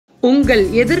உங்கள்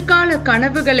எதிர்கால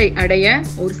கனவுகளை அடைய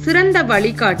ஒரு சிறந்த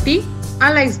வழிகாட்டி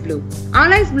அலைஸ் ப்ளூ.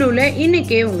 அலைஸ் ப்ளூல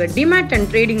இன்னைக்கே உங்க டிமேட் அண்ட்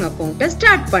ட்ரேடிங் அக்கௌண்ட்டை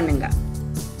ஸ்டார்ட் பண்ணுங்க.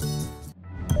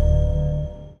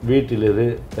 வீட்டிலிரு,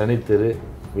 தனித்திரு,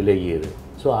 விலகியிரு.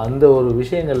 ஸோ அந்த ஒரு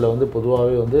விஷயங்களில் வந்து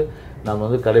பொதுவாகவே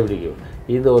நம்ம கடைபிடிக்கணும்.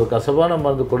 இந்த ஒரு கசப்பான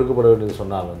மருந்து கொடுக்கப்பட வேண்டியது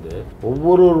சொன்னால்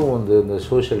ஒவ்வொருவரும் இந்த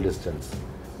சோஷியல் டிஸ்டன்ஸ்,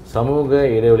 சமூக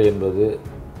இடைவெளி என்பது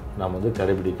நாம்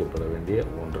கடைபிடிக்கப்பட வேண்டிய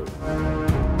ஒன்று.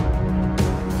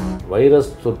 வைரஸ்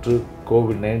தொற்று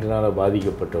கோவிட்-19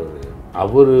 பாதிக்கப்பட்டவர்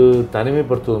அவர்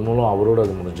தனிமைப்படுத்துவதன் மூலம் அவரோடு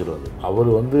அது முடிஞ்சிடுவது. அவர்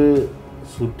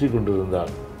சுற்றி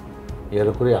கொண்டிருந்தால்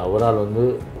ஏறக்குறைய அவரால்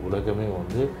உலகமே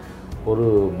ஒரு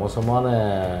மோசமான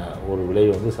ஒரு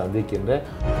விளைவை சந்திக்கின்ற.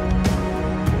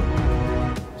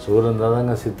 சோறு இருந்தால்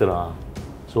தாங்க சித்திரம்,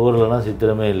 சோறு இல்லைன்னா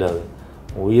சித்திரமே இல்லாது.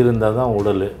 உயிர் இருந்தால் தான்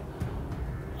உடல்,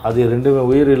 அது ரெண்டுமே.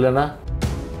 உயிர் இல்லைன்னா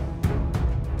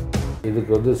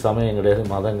இதுக்கு சமயம் கிடையாது,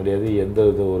 மதம் கிடையாது, எந்த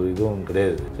ஒரு இதுவும்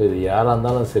கிடையாது. ஸோ இது யாராக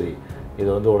இருந்தாலும் சரி,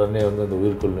 இதை உடனே அந்த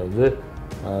உயிர்கொள்ளி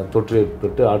தொற்று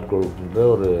ஏற்பட்டு ஆட்கொள்கின்ற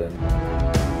ஒரு.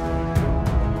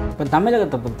 இப்போ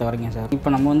தமிழகத்தை பொறுத்த வரைக்கும் சார், இப்போ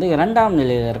நம்ம 2ஆம்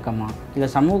நிலையில் இருக்கோமா, இல்லை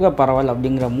சமூக பரவல்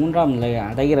அப்படிங்கிற 3ஆம் நிலையை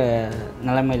அடைகிற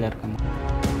நிலைமையில் இருக்கோமா?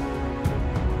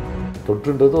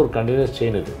 தொற்றுன்றது ஒரு கண்டினியூஸ்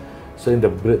செயின் இது. ஸோ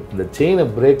இந்த செயினை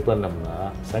பிரேக் பண்ணோம்னா,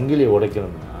 சங்கிலியை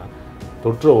உடைக்கணும்னா,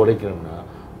 தொற்றை உடைக்கணும்னா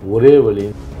ஒரே வழி.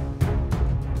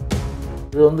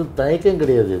 இது தயக்கம்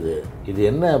கிடையாது. இது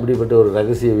என்ன அப்படிப்பட்ட ஒரு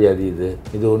ரகசிய வியாதி?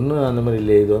 இது ஒன்றும் அந்த மாதிரி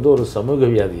இல்லை. இது ஒரு சமூக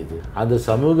வியாதி. அந்த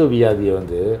சமூக வியாதியை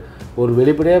ஒரு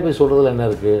வெளிப்படையாக போய் சொல்கிறதுல என்ன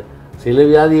இருக்குது? சில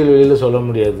வியாதிகள் வெளியில் சொல்ல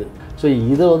முடியாது. ஸோ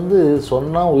இதை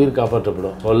சொன்னால் உயிர்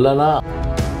காப்பாற்றப்படும், சொல்லனா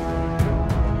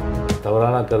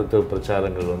தவறான கருத்து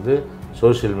பிரச்சாரங்கள்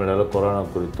சோஷியல் மீடியாவில் கொரோனா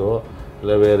குறித்தோ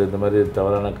இல்லை வேறு இந்த மாதிரி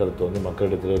தவறான கருத்து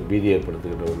மக்களிடத்தில் பீதி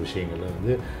ஏற்படுத்துகின்ற ஒரு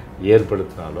விஷயங்களை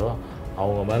ஏற்படுத்தினாலோ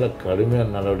அவங்க மேலே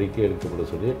கடுமையான நடவடிக்கை எடுக்கப்பட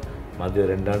சொல்லி மத்திய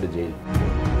 2 ஆண்டு ஜெயில்.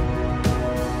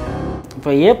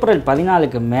 இப்போ ஏப்ரல்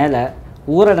 14க்கு மேலே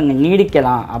ஊரடங்கு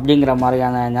நீடிக்கலாம் அப்படிங்கிற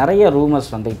மாதிரியான நிறைய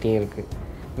ரூமர்ஸ் வந்துக்கிட்டே இருக்குது,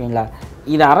 ஓகேங்களா?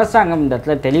 இது அரசாங்கம் இந்த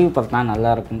இடத்துல தெளிவுபடுத்தினா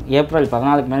நல்லாயிருக்கும். ஏப்ரல்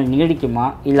 14க்கு மேலே நீடிக்குமா,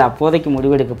 இல்லை அப்போதைக்கு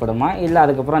முடிவெடுக்கப்படுமா, இல்லை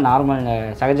அதுக்கப்புறம் நார்மல்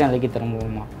சகஜ நிலைக்கு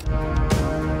திரும்புவோமா?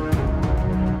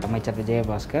 அமைச்சர்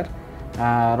விஜயபாஸ்கர்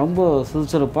ரொம்ப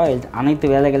சுறுசுறுப்பாக அனைத்து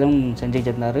வேலைகளும்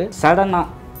செஞ்சுக்கிட்டு இருந்தார்.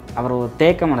 சடனாக அவர் ஒரு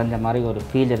தேக்கம் அடைஞ்ச மாதிரி ஒரு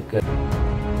ஃபீல் இருக்குது.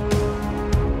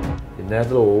 இந்த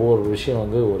நேரத்தில் ஒவ்வொரு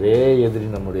விஷயம் ஒரே எதிரி,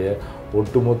 நம்முடைய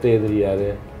ஒட்டுமொத்த எதிரி யார்?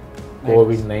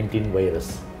 COVID-19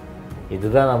 virus.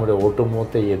 இதுதான் நம்முடைய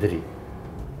ஒட்டுமொத்த எதிரி.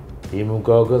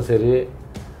 திமுகவுக்கும் சரி,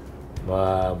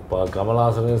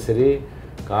 கமல்ஹாசனுக்கும் சரி,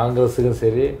 காங்கிரஸுக்கும்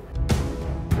சரி.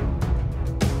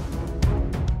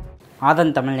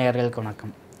 ஆதன் தமிழ் நேயர்களுக்கு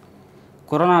வணக்கம்.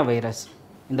 கொரோனா வைரஸ்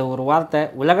இந்த ஒரு வார்த்தை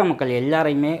உலக மக்கள்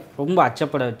எல்லாரையுமே ரொம்ப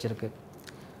அச்சப்பட வச்சுருக்கு.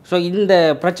 ஸோ இந்த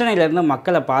பிரச்சனையிலேருந்து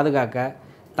மக்களை பாதுகாக்க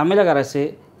தமிழக அரசு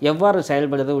எவ்வாறு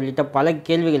செயல்படுது உள்ளிட்ட பல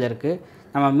கேள்விகள் இருக்குது.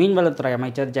 நம்ம மீன்வளத்துறை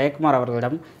அமைச்சர் ஜெயக்குமார்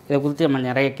அவர்களிடம் இதை குறித்து நம்ம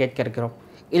நிறைய கேட்க இருக்கிறோம்.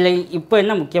 இல்லை, இப்போ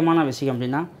என்ன முக்கியமான விஷயம்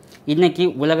அப்படின்னா, இன்றைக்கி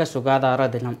உலக சுகாதார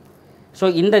தினம். ஸோ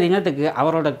இந்த தினத்துக்கு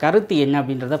அவரோட கருத்து என்ன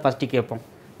அப்படின்றத ஃபஸ்ட்டு கேட்போம்.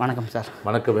 வணக்கம் சார்.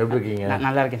 வணக்கம், எப்படி இருக்கீங்க?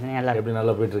 நல்லா இருக்கேன் சார். நல்லா எப்படி?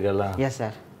 நல்லா போயிட்டுருக்கேன். Yes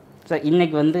sir. சார்,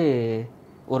 இன்றைக்கி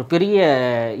ஒரு பெரிய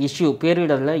இஷ்யூ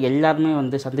பேரிடரில் எல்லாருமே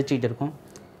சந்திச்சுக்கிட்டு இருக்கோம்.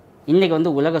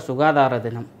 இன்றைக்கி உலக சுகாதார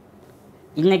தினம்.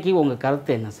 இன்றைக்கி உங்கள்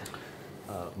கருத்து என்ன சார்?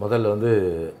 முதல்ல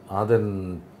ஆதன்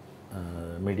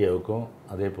மீடியாவுக்கும்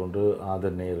அதே போன்று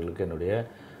ஆதன் நேயர்களுக்கு என்னுடைய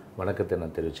வணக்கத்தை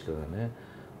நான் தெரிவிச்சுக்கிறேன்.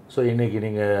 ஸோ இன்றைக்கி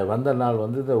நீங்கள் வந்த நாள்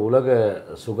இந்த உலக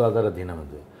சுகாதார தினம்.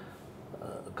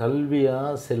 கல்வியா,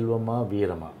 செல்வமா,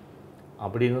 வீரமா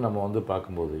அப்படின்னு நம்ம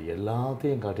பார்க்கும்போது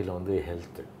எல்லாத்தையும் காட்டிலும்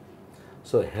health.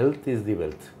 So health is the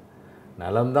wealth.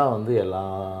 நலம்தான்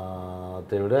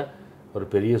எல்லாத்தை விட ஒரு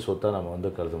பெரிய சொத்தாக நம்ம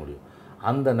கருத முடியும்.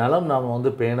 அந்த நலம் நாம்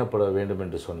பேணப்பட வேண்டும்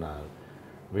என்று சொன்னால்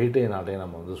வீட்டையும் நாட்டையும்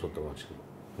நம்ம சுத்தமாக வச்சுக்கணும்.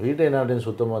 வீட்டையும் நாட்டையும்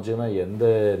சுத்தமாக வச்சுக்கன்னா எந்த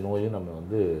நோயும்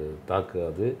நம்ம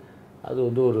தாக்காது. அது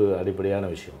ஒரு அடிப்படையான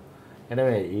விஷயம்.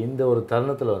 எனவே இந்த ஒரு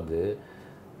தருணத்தில்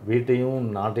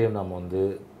வீட்டையும் நாட்டையும் நாம்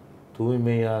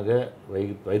தூய்மையாக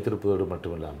வைத்திருப்பதோடு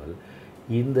மட்டும் இல்லாமல்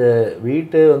இந்த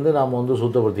வீட்டை நாம்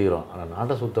சுத்தப்படுத்திக்கிறோம். ஆனால்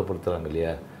நாட்டை சுத்தப்படுத்துகிறாங்க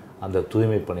இல்லையா, அந்த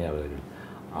தூய்மை பணியாளர்கள்,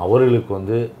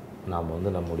 அவர்களுக்கு நாம்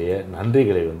நம்முடைய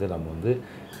நன்றிகளை நம்ம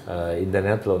இந்த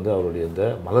நேரத்தில் அவருடைய இந்த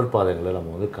மலர்பாதங்களை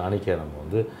நம்ம காணிக்க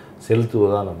நம்ம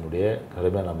செலுத்துவதாக நம்முடைய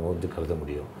கடமையாக நம்ம கருத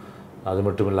முடியும். அது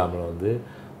மட்டும் இல்லாமல்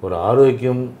ஒரு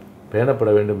ஆரோக்கியம் பேணப்பட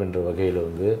வேண்டும் என்ற வகையில்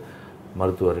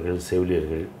மருத்துவர்கள்,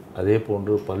 செவிலியர்கள், அதே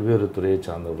போன்று பல்வேறு துறையை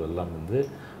சார்ந்தவர்கள் எல்லாம்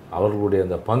அவர்களுடைய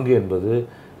அந்த பங்கு என்பது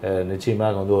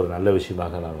நிச்சயமாக ஒரு நல்ல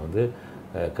விஷயமாக நான்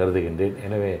கருதுகின்றேன்.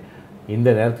 எனவே இந்த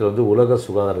நேரத்தில் உலக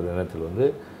சுகாதார தினத்தில்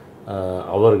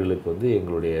அவர்களுக்கு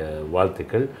எங்களுடைய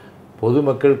வாழ்த்துக்கள்.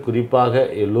 பொதுமக்கள் குறிப்பாக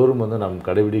எல்லோரும் வந்து நாம்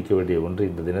கடைபிடிக்க வேண்டிய ஒன்று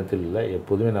இந்த தினத்தில் இல்லை,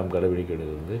 எப்போதுமே நாம் கடைபிடிக்க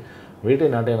வேண்டியது வந்து வீட்டை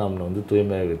நாட்டை நாம் வந்து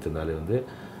தூய்மையாக வைத்திருந்தாலே வந்து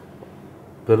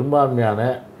பெரும்பான்மையான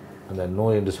அந்த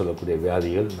நோய் என்று சொல்லக்கூடிய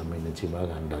வியாதிகள் நம்மை நிச்சயமாக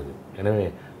அண்டாது. எனவே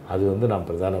அது வந்து நாம்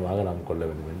பிரதானமாக நாம் கொள்ள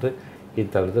வேண்டும் என்று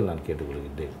இத்தருணத்தில் நான்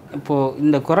கேட்டுக்கொள்கின்றேன். இப்போது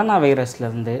இந்த கொரோனா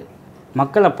வைரஸ்லேருந்து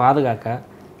மக்களை பாதுகாக்க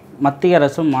மத்திய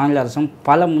அரசும் மாநில அரசும்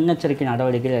பல முன்னெச்சரிக்கை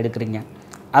நடவடிக்கைகள் எடுக்கிறீங்க.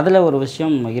 அதில் ஒரு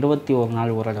விஷயம் 21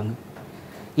 நாள் ஊரடங்கு.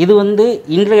 இது வந்து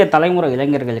இன்றைய தலைமுறை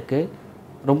இளைஞர்களுக்கு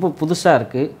ரொம்ப புதுசாக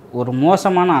இருக்குது, ஒரு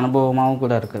மோசமான அனுபவமாகவும்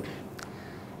கூட இருக்குது.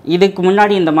 இதுக்கு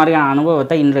முன்னாடி இந்த மாதிரியான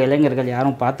அனுபவத்தை இன்றைய இளைஞர்கள்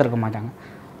யாரும் பார்த்துருக்க மாட்டாங்க.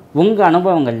 உங்கள்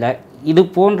அனுபவங்களில் இது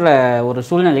போன்ற ஒரு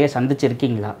சூழ்நிலையை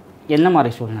சந்திச்சிருக்கீங்களா? என்ன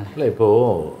மாதிரி சூழ்நிலை? இல்லை,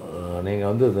 இப்போது நீங்கள்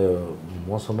வந்து இந்த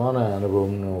மோசமான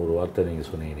அனுபவம்னு ஒரு வார்த்தை நீங்கள்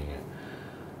சொன்னீங்க. நீங்கள்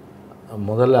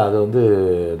முதல்ல அதை வந்து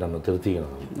நம்ம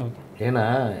திருத்திக்கணும். ஏன்னா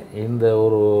இந்த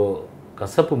ஒரு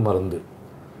கசப்பு மருந்து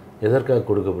எதற்காக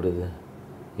கொடுக்கப்படுது?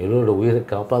 எல்லோரோட உயிரை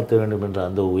காப்பாற்ற வேண்டும் என்ற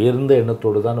அந்த உயர்ந்த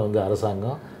எண்ணத்தோடு தான் வந்து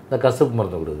அரசாங்கம் இந்த கசப்பு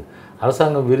மருந்து கொடுக்குது.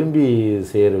 அரசாங்கம் விரும்பி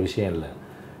செய்கிற விஷயம் இல்லை.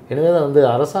 எனவே தான் வந்து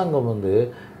அரசாங்கம் வந்து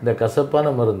இந்த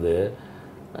கசப்பான மருந்து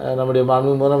நம்முடைய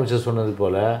மாண்பு முதலமைச்சர் சொன்னது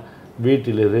போல்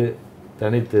வீட்டிலிரு,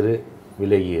 தனித்திரு,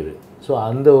 விலகியிரு. ஸோ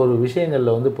அந்த ஒரு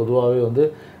விஷயங்களில் வந்து பொதுவாகவே வந்து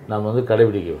நாம் வந்து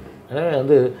கடைபிடிக்க வேண்டும். எனவே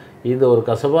வந்து இந்த ஒரு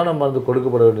கசப்பான மருந்து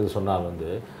கொடுக்கப்பட வேண்டியது சொன்னால் வந்து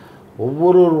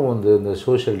ஒவ்வொருவரும் வந்து இந்த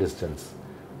சோஷியல் டிஸ்டன்ஸ்,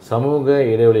 சமூக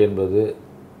இடைவெளி என்பது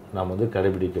நாம் வந்து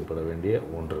கடைபிடிக்கப்பட வேண்டிய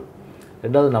ஒன்று.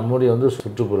 ரெண்டாவது, நம்முடைய வந்து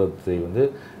சுற்றுப்புறத்தை வந்து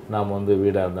நாம் வந்து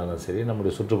வீடாக இருந்தாலும் சரி,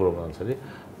 நம்முடைய சுற்றுப்புறம் இருந்தாலும் சரி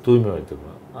தூய்மை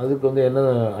வைத்துக்கணும். அதுக்கு வந்து என்ன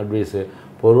அட்வைஸு?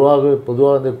 பொதுவாக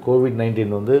வந்து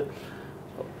COVID-19 வந்து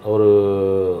ஒரு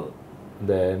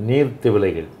இந்த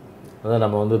நீர்த்திவலைகள், அதாவது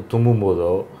நம்ம வந்து தும்மும்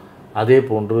போதோ அதே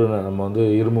போன்று நம்ம வந்து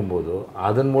இருமும் போதோ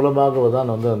அதன் மூலமாக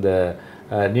தான் வந்து அந்த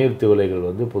நீர்த்திவலைகள்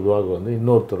வந்து பொதுவாக வந்து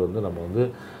இன்னொருத்தர் வந்து நம்ம வந்து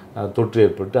தொற்று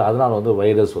ஏற்பட்டு அதனால் வந்து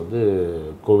வைரஸ் வந்து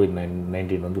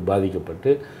COVID-19 வந்து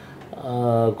பாதிக்கப்பட்டு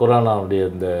கொரோனாவுடைய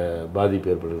இந்த பாதிப்பு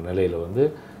ஏற்படுகிற நிலையில் வந்து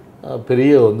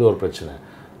பெரிய வந்து ஒரு பிரச்சனை.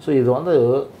 ஸோ இது வந்து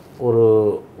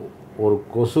ஒரு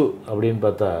கொசு அப்படின்னு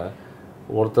பார்த்தா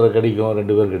ஒருத்தரை கடிக்கும்,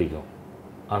 2 பேர் கடிக்கும்.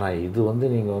 ஆனால் இது வந்து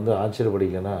நீங்கள் வந்து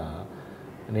ஆச்சரியப்படிக்கன்னா,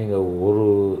 நீங்கள் ஒரு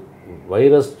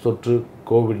வைரஸ் தொற்று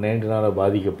COVID-19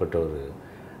 பாதிக்கப்பட்டவர்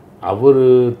அவர்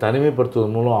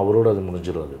தனிமைப்படுத்துவதன் மூலம் அவரோடு அது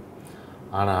முடிஞ்சிடும்.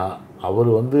 ஆனால் அவர்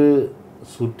வந்து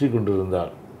சுற்றி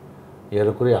கொண்டிருந்தால்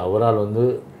ஏறக்குறைய அவரால் வந்து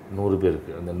 100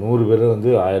 பேருக்கு, அந்த 100 பேர் வந்து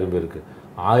 1000 பேருக்கு,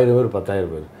 1000 பேர் 10,000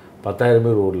 பேர், 10,000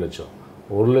 பேர் 1 லட்சம்,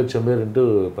 1 லட்சம் பேர்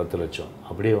 10 லட்சம்,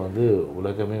 அப்படியே வந்து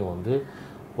உலகமே வந்து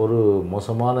ஒரு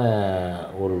மோசமான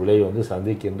ஒரு விளைவை வந்து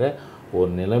சந்திக்கின்ற ஒரு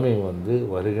நிலைமை வந்து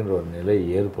வருகின்ற ஒரு நிலை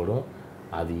ஏற்படும்.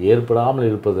 அது ஏற்படாமல்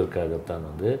இருப்பதற்காகத்தான்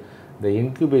வந்து இந்த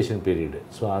இன்குபேஷன் பீரியடு.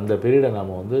 ஸோ அந்த பீரியடை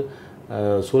நாம் வந்து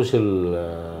சோஷியல்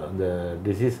அந்த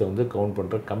டிசீஸை வந்து கவுண்ட்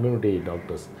பண்ணுற கம்யூனிட்டி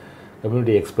டாக்டர்ஸ்,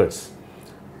 கம்யூனிட்டி எக்ஸ்பர்ட்ஸ்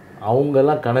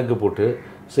அவங்கெல்லாம் கணக்கு போட்டு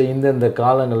ஸோ இந்த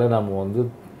காலங்களில் நம்ம வந்து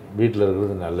வீட்டில்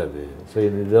இருக்கிறது நல்லது. ஸோ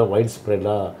இதுதான் வைட்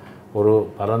ஸ்ப்ரெட்டாக ஒரு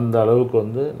பரந்த அளவுக்கு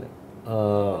வந்து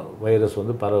வைரஸ்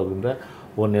வந்து பரவுகின்ற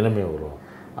ஒரு நிலைமை வரும்.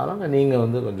 அதனால் நீங்கள்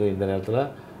வந்து கொஞ்சம் இந்த நேரத்தில்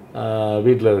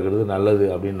வீட்டில் இருக்கிறது நல்லது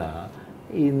அப்படின்னா,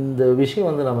 இந்த விஷயம்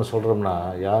வந்து நம்ம சொல்கிறோம்னா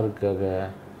யாருக்காக?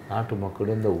 நாட்டு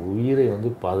மக்களுடைய இந்த உயிரை வந்து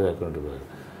பாதுகாக்க வேண்டியது.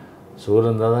 சோறு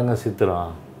இருந்தால் தாங்க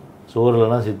சித்திரம், சோறு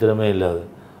இல்லைனா சித்திரமே இல்லாது.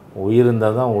 உயிர்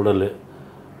இருந்தால் தான் உடல்,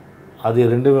 அது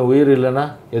ரெண்டுமே உயிர் இல்லைன்னா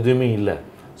எதுவுமே இல்லை.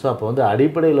 ஸோ அப்போ வந்து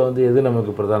அடிப்படையில் வந்து எது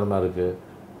நமக்கு பிரதானமாக இருக்குது?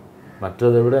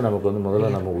 மற்றதை விட நமக்கு வந்து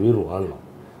முதல்ல நம்ம உயிர் வாழணும்.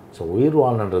 ஸோ உயிர்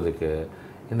வாழணுன்றதுக்கு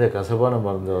இந்த கசப்பான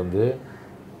மருந்து வந்து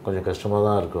கொஞ்சம் கஷ்டமாக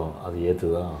தான் இருக்கும், அது ஏற்று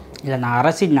தான். இல்லை, நான்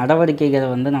அரசின் நடவடிக்கைகளை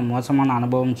வந்து நான் மோசமான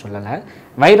அனுபவம்னு சொல்லலை,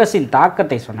 வைரஸின்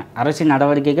தாக்கத்தை சொன்னேன். அரசின்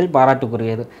நடவடிக்கைகள்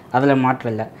பாராட்டுக்குரியது, அதில்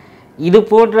மாற்றம் இல்லை. இது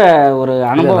போன்ற ஒரு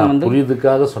அனுபவம் வந்து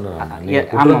புரியுதுக்காக சொன்னேன்.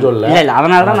 இல்லை,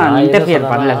 அதனால தான் நான் இன்டர்ஃபியர்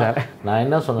பண்ணல சார். நான்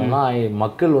என்ன சொன்னேன்னா,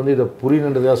 மக்கள் வந்து இதை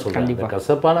புரியணுன்றதாக சொல்கிறேன்.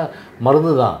 கசப்பான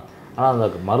மருந்து தான், ஆனால் அந்த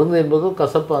மருந்து என்பதும்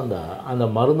கசப்பாக இருந்தால் அந்த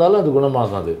மருந்தால் அது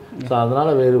குணமாகும். அது ஸோ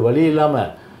அதனால் வேறு வழி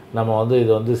இல்லாமல் நம்ம வந்து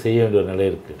இதை வந்து செய்ய வேண்டிய நிலை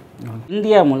இருக்குது.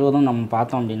 இந்தியா முழுவதும் நம்ம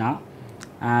பார்த்தோம் அப்படின்னா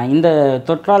இந்த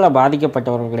தொற்றால்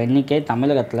பாதிக்கப்பட்டவர்கள் எண்ணிக்கை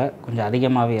தமிழகத்தில் கொஞ்சம்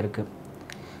அதிகமாகவே இருக்குது.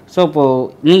 ஸோ இப்போது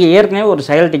நீங்கள் ஏற்கனவே ஒரு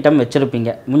செயல் திட்டம்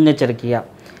வச்சுருப்பீங்க முன்னெச்சரிக்கையாக.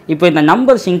 இப்போ இந்த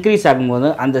நம்பர்ஸ் இன்க்ரீஸ் ஆகும்போது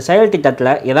அந்த செயல்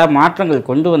திட்டத்தில் ஏதாவது மாற்றங்கள்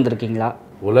கொண்டு வந்திருக்கீங்களா?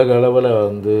 உலக அளவில்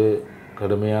வந்து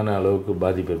கடுமையான அளவுக்கு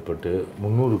பாதிப்பு ஏற்பட்டு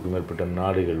 300க்கும் மேற்பட்ட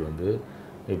நாடுகள் வந்து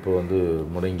இப்போ வந்து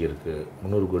முடங்கியிருக்கு.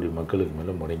 300 கோடி மக்களுக்கு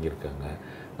மேலே முடங்கியிருக்காங்க.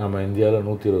 நம்ம இந்தியாவில்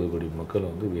 120 கோடி மக்கள்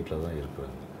வந்து வீட்டில் தான்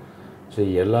இருக்கிறாங்க. ஸோ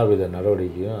எல்லா வித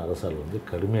நடவடிக்கையும் அரசால் வந்து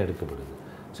கடுமையாக எடுக்கப்படுது.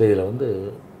 ஸோ இதில் வந்து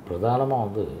பிரதானமாக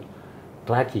வந்து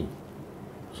ட்ராக்கிங்.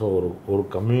 ஸோ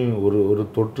ஒரு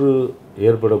தொற்று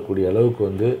ஏற்படக்கூடிய அளவுக்கு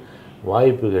வந்து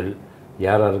வாய்ப்புகள்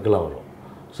யாராருக்கெல்லாம் வரும்.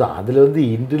 ஸோ அதில் வந்து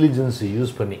இன்டெலிஜென்ஸ்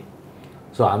யூஸ் பண்ணி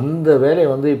ஸோ அந்த வேலையை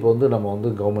வந்து இப்போ வந்து நம்ம வந்து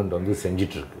கவர்மெண்ட் வந்து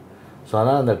செஞ்சிட்ருக்கு. ஸோ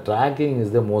அதனால் அந்த tracking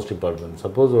is the most important.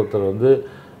 Suppose ஒருத்தர் வந்து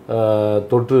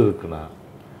தொற்று இருக்குன்னா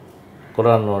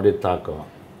கொரோனாவுடைய தாக்கம்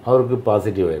அவருக்கு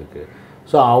பாசிட்டிவாக இருக்குது.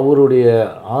 ஸோ அவருடைய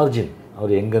ஆர்ஜின்,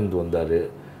 அவர் எங்கேருந்து வந்தார்,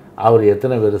 அவர்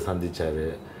எத்தனை பேர் சந்தித்தார்,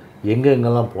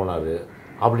 எங்கெங்கெல்லாம் போனார்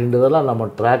அப்படின்றதெல்லாம் நம்ம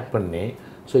ட்ராக் பண்ணி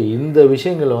ஸோ இந்த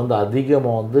விஷயங்களை வந்து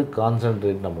அதிகமாக வந்து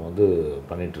கான்சன்ட்ரேட் நம்ம வந்து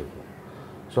பண்ணிகிட்ருக்கோம்.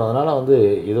 ஸோ அதனால் வந்து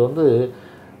இது வந்து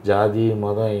ஜாதி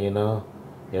மதம் இனம்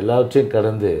எல்லாவற்றையும்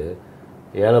கடந்து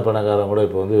ஏழை பணக்காரன் கூட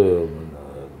இப்போ வந்து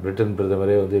பிரிட்டன்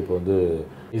பிரதமரே வந்து இப்போ வந்து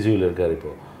இஸ்யூவில் இருக்கார்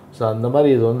இப்போது. ஸோ அந்த மாதிரி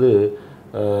இது வந்து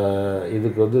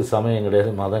இதுக்கு வந்து சமயம் கிடையாது,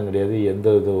 மதம் கிடையாது, எந்த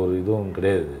வித ஒரு இதுவும்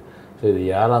கிடையாது. ஸோ இது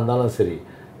யாராக இருந்தாலும் சரி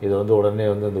இதை வந்து உடனே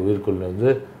வந்து அந்த உயிர்கொள்ளி வந்து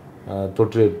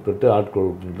தொற்று ஏற்பட்டு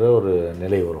ஆட்கொள்கின்ற ஒரு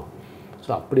நிலை வரும். ஸோ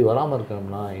அப்படி வராமல்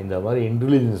இருக்கணும்னா இந்த மாதிரி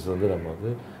இன்டெலிஜென்ஸ் வந்து நம்ம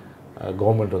வந்து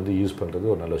கவர்மெண்ட் வந்து யூஸ் பண்ணுறது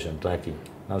ஒரு நல்ல விஷயம். ட்ராக்கிங்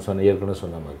நான் ஏற்கனவே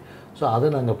சொன்ன மாதிரி. ஸோ அதை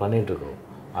நாங்கள் பண்ணிகிட்ருக்கோம்.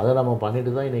 அதை நம்ம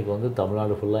பண்ணிட்டு தான் இன்றைக்கி வந்து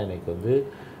தமிழ்நாடு ஃபுல்லாக இன்றைக்கி வந்து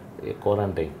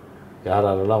குவாரண்டைன்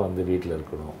யாரெல்லாம் வந்து வீட்டில்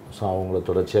இருக்கணும். ஸோ அவங்கள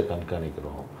தொடர்ச்சியாக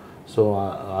கண்காணிக்கிறோம். ஸோ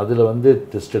அதில் வந்து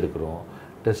டெஸ்ட் எடுக்கிறோம்.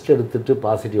 டெஸ்ட் எடுத்துகிட்டு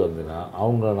பாசிட்டிவ் வந்ததுன்னா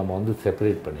அவங்கள நம்ம வந்து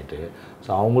செப்பரேட் பண்ணிவிட்டு ஸோ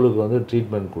அவங்களுக்கு வந்து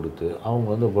ட்ரீட்மெண்ட் கொடுத்து அவங்க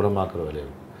வந்து குணமாக்குற வேலை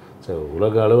இருக்கும். ஸோ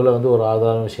உலக அளவில் வந்து ஒரு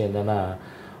ஆதாரண விஷயம் என்னென்னா,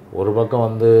 ஒரு பக்கம்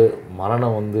வந்து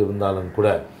மரணம் வந்து இருந்தாலும் கூட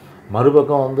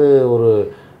மறுபக்கம் வந்து ஒரு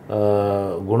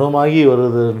குணமாகி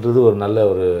வருதுன்றது ஒரு நல்ல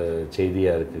ஒரு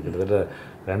செய்தியாக இருக்குது. கிட்டத்தட்ட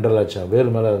 2.5 லட்சம்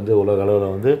பேர் மேலே வந்து உலக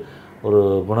அளவில் வந்து ஒரு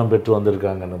குணம் பெற்று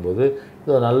வந்திருக்காங்கன்னும் போது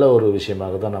இது ஒரு நல்ல ஒரு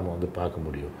விஷயமாக தான் நம்ம வந்து பார்க்க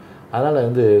முடியும். அதனால்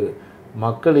வந்து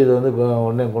மக்கள் இது வந்து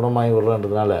உடனே குணமாகி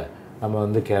விடுறன்றதுனால நம்ம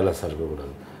வந்து கேர்லெஸ்ஸாக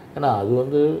இருக்கக்கூடாது. ஏன்னா அது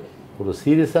வந்து ஒரு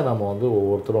சீரியஸாக நம்ம வந்து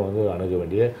ஒவ்வொருத்தரும் வந்து அணுக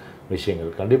வேண்டிய விஷயங்கள்.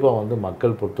 கண்டிப்பாக வந்து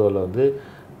மக்கள் பொறுத்தவரை வந்து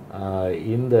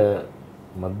இந்த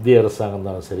மத்திய அரசாங்கம்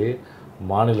இருந்தாலும் சரி,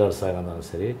 மாநில அரசாங்கம் இருந்தாலும்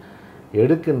சரி,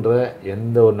 எடுக்கின்ற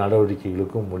எந்த ஒரு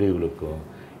நடவடிக்கைகளுக்கும் முடிவுகளுக்கும்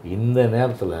இந்த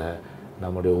நேரத்தில்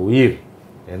நம்முடைய உயிர்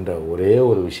என்ற ஒரே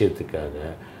ஒரு விஷயத்துக்காக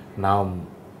நாம்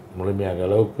முழுமையாக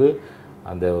அளவுக்கு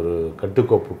அந்த ஒரு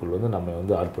கட்டுக்கோப்புக்குள் வந்து நம்ம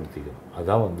வந்து ஆட்படுத்திக்கணும்.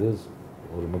 அதுதான் வந்து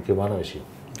ஒரு முக்கியமான விஷயம்.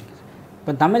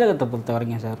 இப்போ தமிழகத்தை பொறுத்த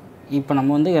வரைக்கும் சார், இப்போ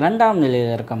நம்ம வந்து 2ஆம்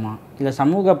நிலையில் இருக்கோமா, இல்லை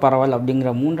சமூக பரவல்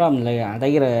அப்படிங்கிற 3ஆம் நிலையை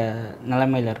அடைகிற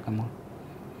நிலைமையில் இருக்கோமா?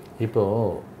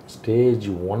 இப்போது ஸ்டேஜ்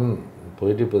 1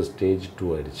 போயிட்டு இப்போ ஸ்டேஜ் 2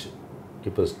 ஆகிடுச்சு.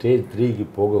 இப்போ ஸ்டேஜ் 3க்கு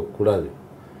போகக்கூடாது.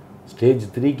 ஸ்டேஜ்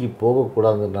 3க்கு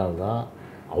போகக்கூடாதுனால தான்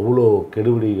அவ்வளோ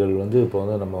கெடுபிடிகள் வந்து இப்போ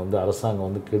வந்து நம்ம வந்து அரசாங்கம்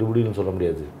வந்து கெடுபிடின்னு சொல்ல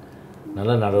முடியாது,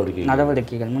 நல்ல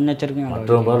நடவடிக்கைகள் முன்னெச்சரிக்கை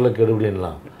மற்ற பார்வையில்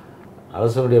கெடுபிடின்லாம்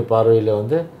அரசனுடைய பார்வையில்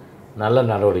வந்து நல்ல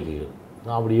நடவடிக்கைகள்.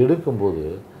 அப்படி எடுக்கும்போது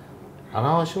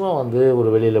அனாவசியமாக வந்து ஒரு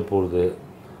வெளியில் போகிறது,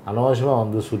 அனாவசியமாக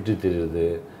வந்து சுற்றி தெரியுது,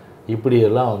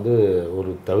 இப்படியெல்லாம் வந்து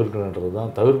ஒரு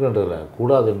தவிர்க்கின்றதில்ல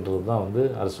கூடாதுன்றது தான் வந்து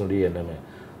அரசனுடைய எண்ணமே.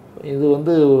 இது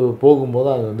வந்து போகும்போது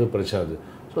அது வந்து பிரச்சனை அது.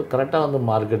 ஸோ கரெக்டாக வந்து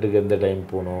மார்க்கெட்டுக்கு எந்த டைம்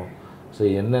போகணும், ஸோ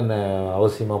என்னென்ன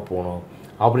அவசியமாக போகணும்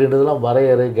அப்படின்றதெல்லாம்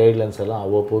வரையறை கைட்லைன்ஸ் எல்லாம்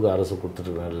அவ்வப்போது அரசு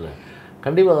கொடுத்துட்ருக்காங்கல்ல.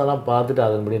 கண்டிப்பாக அதெல்லாம் பார்த்துட்டு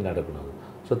அதன்படி நடக்கணும்.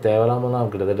 ஸோ தேவையில்லாமல் தான்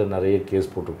கிட்டத்தட்ட நிறைய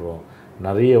கேஸ் போட்டிருக்கிறோம்,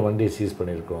 நிறைய வண்டி சீஸ்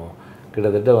பண்ணியிருக்கோம்,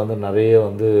 கிட்டத்தட்ட வந்து நிறைய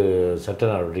வந்து சட்ட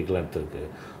நடவடிக்கைலாம் எடுத்திருக்கு.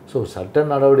 ஸோ சட்ட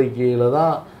நடவடிக்கையில்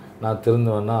தான் நான்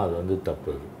திருந்துவேன்னா அது வந்து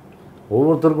தப்பு.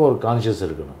 ஒவ்வொருத்தருக்கும் ஒரு கான்ஷியஸ்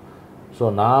இருக்கணும். ஸோ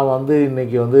நான் வந்து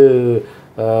இன்றைக்கி வந்து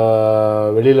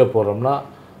வெளியில் போகிறோம்னா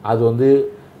அது வந்து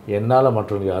என்னால்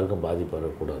மற்றவங்க யாருக்கும் பாதிப்பு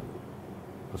வரக்கூடாது.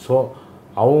 ஸோ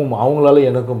அவங்களால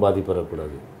எனக்கும் பாதிப்பு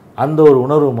வரக்கூடாது. அந்த ஒரு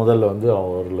உணர்வு முதல்ல வந்து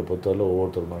அவர்களை பொறுத்தவரை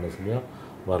ஒவ்வொருத்தர் மனசுலையும்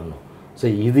வரணும். ஸோ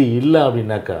இது இல்லை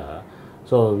அப்படின்னாக்கா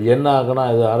ஸோ என்ன ஆகுனா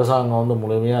இது அரசாங்கம் வந்து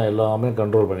முழுமையாக எல்லாமே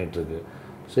கண்ட்ரோல் பண்ணிகிட்ருக்கு.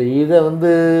 ஸோ இதை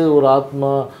வந்து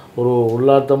ஒரு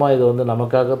உள்ளார்த்தமாக இதை வந்து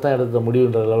நமக்காகத்தான் எடுத்த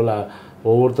முடிவுன்ற லெவலில்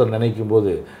ஒவ்வொருத்தர் நினைக்கும்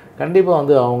போது கண்டிப்பாக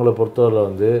வந்து அவங்கள பொறுத்தவரை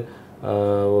வந்து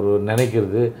ஒரு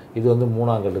நினைக்கிறது இது வந்து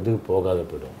 3ஆம் கட்டத்துக்கு போகாத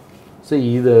போய்டும். ஸோ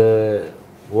இதை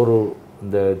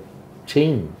இந்த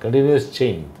கண்டினியூஸ்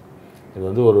செயின், இது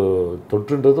வந்து ஒரு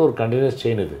தொற்றுன்றது ஒரு கண்டினியூஸ்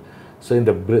செயின் இது. ஸோ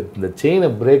இந்த செயினை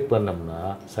பிரேக் பண்ணோம்னா,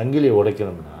 சங்கிலியை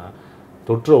உடைக்கணும்னா,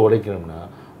 தொற்றை உடைக்கணும்னா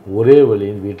ஒரே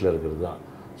வழியின் வீட்டில் இருக்கிறது தான்.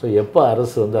 ஸோ எப்போ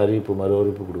அரசு வந்து மறு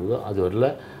அறிவிப்பு கொடுக்குதோ அது வரல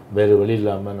வேறு வழி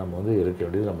இல்லாமல் நம்ம வந்து இருக்க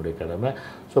வேண்டியது நம்முடைய கடமை.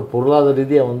 ஸோ பொருளாதார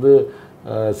ரீதியாக வந்து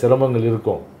சிரமங்கள்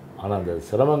இருக்கும். ஆனால் அந்த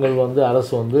சிரமங்கள் வந்து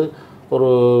அரசு வந்து ஒரு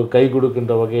கை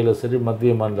கொடுக்கின்ற வகையில் சரி,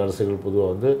 மத்திய மாநில அரசுகள்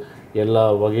பொதுவாக வந்து எல்லா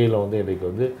வகையிலும் வந்து இன்றைக்கி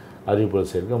வந்து அறிவிப்புகள்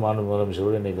செய்யிருக்கு. மாநில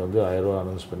முதலமைச்சரோடு இன்றைக்கி வந்து 1000 ரூபா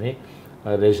அனௌன்ஸ் பண்ணி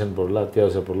ரேஷன் பொருள்,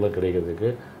 அத்தியாவசிய பொருளாக கிடைக்கிறதுக்கு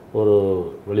ஒரு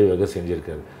வழிவகை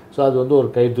செஞ்சுருக்காரு. ஸோ அது வந்து ஒரு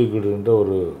கை தூக்கிடுகின்ற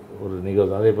ஒரு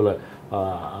நிகழ்வு. அதே போல்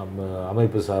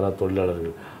அமைப்பு சாரா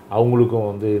தொழிலாளர்கள் அவங்களுக்கும்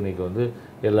வந்து இன்றைக்கி வந்து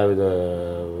எல்லா வித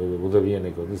உதவியும்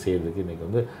இன்றைக்கி வந்து செய்கிறதுக்கு இன்றைக்கி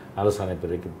வந்து அரசாணை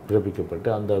பிறப்பிக்கப்பட்டு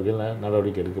அந்த வகையில்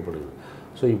நடவடிக்கை எடுக்கப்படுது.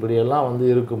 ஸோ இப்படியெல்லாம் வந்து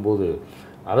இருக்கும்போது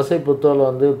அரசை பொறுத்தவரை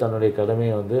வந்து தன்னுடைய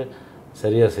கடமையை வந்து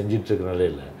சரியாக செஞ்சிட்ருக்க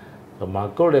நிலையில்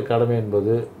மக்களுடைய கடமை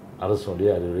என்பது அரசுடைய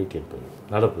அறிவுரை கேட்பது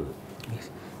நடப்புது.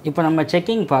 இப்போ நம்ம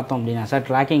செக்கிங் பார்த்தோம் அப்படின்னா சார்,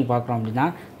 ட்ராக்கிங் பார்க்குறோம் அப்படின்னா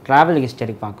ட்ராவல்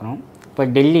ஹிஸ்டரி பார்க்குறோம். இப்போ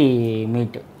டெல்லி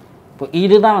மீட்டு இப்போ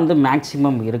இதுதான் வந்து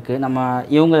மேக்ஸிமம் இருக்குது. நம்ம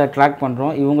இவங்கள ட்ராக்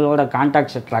பண்ணுறோம், இவங்களோட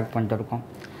கான்டாக்ட்ஸை ட்ராக் பண்ணிட்டு இருக்கோம்.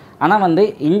 ஆனால் வந்து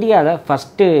இந்தியாவில்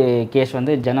ஃபஸ்ட்டு கேஸ்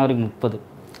வந்து ஜனவரி 30,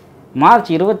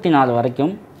 மார்ச் 24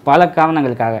 வரைக்கும் பல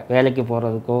காரணங்களுக்காக வேலைக்கு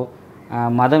போகிறதுக்கோ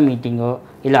மத மீட்டிங்கோ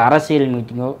இல்லை அரசியல்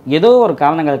மீட்டிங்கோ ஏதோ ஒரு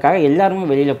காரணங்களுக்காக எல்லாருமே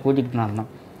வெளியில் கூட்டிகிட்டு நடந்தோம்.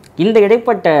 இந்த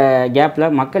இடைப்பட்ட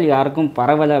கேப்பில் மக்கள் யாருக்கும்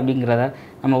பரவலை அப்படிங்கிறத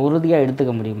நம்ம உறுதியாக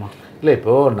எடுத்துக்க முடியுமா? இல்லை,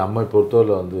 இப்போது நம்ம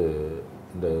பொறுத்தவரை வந்து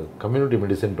இந்த கம்யூனிட்டி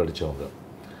மெடிசன் படித்தவங்க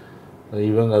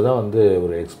இவங்க தான் வந்து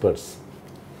ஒரு எக்ஸ்பர்ட்ஸ்.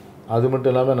 அது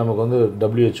மட்டும் இல்லாமல் நமக்கு வந்து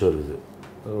WHO இருக்குது,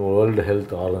 வேர்ல்டு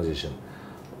ஹெல்த் ஆர்கனைசேஷன்.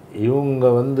 இவங்க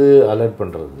வந்து அலர்ட்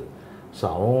பண்ணுறது. ஸோ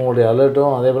அவங்களுடைய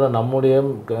அலர்ட்டும் அதே போல் நம்முடைய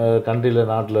கண்ட்ரியில்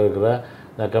நாட்டில் இருக்கிற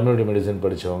கம்யூனிட்டி மெடிசன்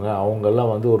படித்தவங்க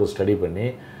அவங்கெல்லாம் வந்து ஒரு ஸ்டடி பண்ணி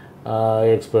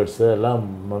எக்ஸ்பர்ட்ஸு எல்லாம்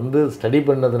வந்து ஸ்டடி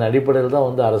பண்ணதன் அடிப்படையில் தான்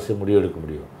வந்து அரசு முடிவு எடுக்க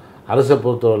முடியும். அரசை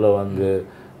பொறுத்தவரை வந்து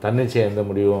தன்னிச்சையாக எந்த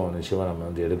முடிவும் நிச்சயமாக நம்ம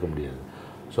வந்து எடுக்க முடியாது.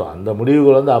 ஸோ அந்த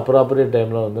முடிவுகள் வந்து அப்ராப்ரியேட்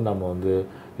டைமில் வந்து நம்ம வந்து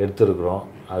எடுத்துருக்குறோம்.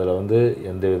 அதில் வந்து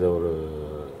எந்தவித ஒரு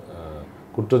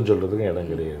குற்றம் சொல்கிறதுக்கும்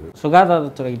இடம் கிடையாது.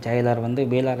 சுகாதாரத்துறை செயலர் வந்து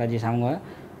பீலா ராஜேஷ் அவங்க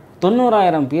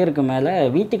 90,000 பேருக்கு மேலே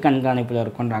வீட்டு கண்காணிப்பில்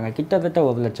இருக்குன்றாங்க, கிட்டத்தட்ட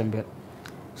 1,00,000 பேர்.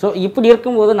 ஸோ இப்படி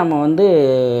இருக்கும்போது நம்ம வந்து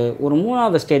ஒரு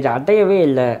 3வது ஸ்டேஜ் அடையவே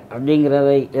இல்லை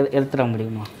அப்படிங்கிறத எடுத்துட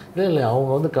முடியுமா? இல்லை,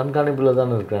 அவங்க வந்து கண்காணிப்பில்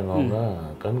தானே இருக்காங்க. அவங்க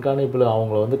கண்காணிப்பில்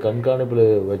அவங்கள வந்து கண்காணிப்பில்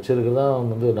வச்சுருக்கிறது தான்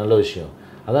வந்து நல்ல விஷயம்.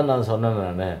 அதான் நான் சொன்னேன்.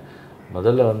 நான்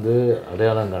முதல்ல வந்து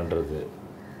அடையாளம் காண்றது,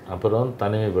 அப்புறம்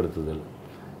தனிமைப்படுத்துதல்,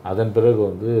 அதன் பிறகு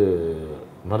வந்து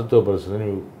மருத்துவ பரிசோதனை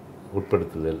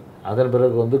உட்படுத்துதல், அதன்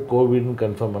பிறகு வந்து கோவிட்னு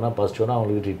கன்ஃபார்ம் பண்ணால் பாசிட்டிவ்னா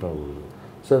அவங்களுக்கு ட்ரீட்மெண்ட் கொடுக்குது.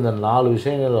 ஸோ இந்த 4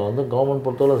 விஷயங்களை வந்து கவர்மெண்ட்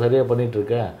பொறுத்தவரை சரியாக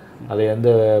பண்ணிகிட்ருக்கேன், அதில் எந்த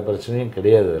பிரச்சனையும்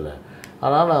கிடையாது அதில்.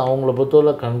 ஆனால் அவங்கள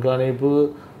பொறுத்தவரை கண்காணிப்பு,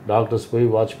 டாக்டர்ஸ்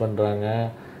போய் வாட்ச் பண்ணுறாங்க,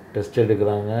 டெஸ்ட்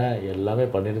எடுக்கிறாங்க, எல்லாமே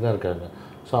பண்ணிட்டு தான் இருக்காங்க.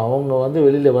 ஸோ அவங்க வந்து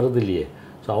வெளியில் வர்றது இல்லையே.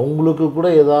 ஸோ அவங்களுக்கு கூட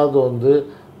ஏதாவது வந்து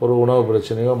ஒரு உணவு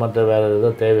பிரச்சனையோ மற்ற வேறு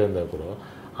ஏதாவது தேவை இருந்தால் கூட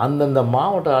அந்தந்த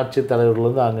மாவட்ட ஆட்சித்தலைவர்கள்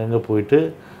வந்து அங்கங்கே போயிட்டு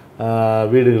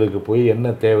வீடுகளுக்கு போய் என்ன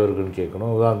தேவை இருக்குன்னு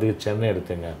கேட்கணும். உதாரணத்துக்கு சென்னை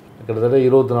எடுத்துங்க, கிட்டத்தட்ட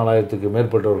 24,000க்கு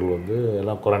மேற்பட்டவர்கள் வந்து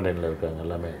எல்லாம் குவாரண்டைனில் இருக்காங்க.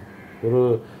 எல்லாமே ஒரு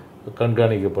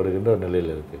கண்காணிக்கப்படுகின்ற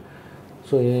நிலையில் இருக்குது.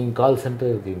 ஸோ எங்கள் கால்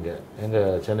சென்டர் இருக்குது இங்கே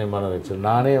எங்கள் சென்னை மாநகராட்சியில்.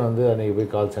 நானே வந்து அன்றைக்கி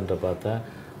போய் கால் சென்டர் பார்த்தேன்.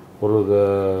 ஒரு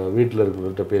வீட்டில்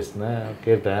இருக்கிறவர்கிட்ட பேசினேன்,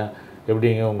 கேட்டேன்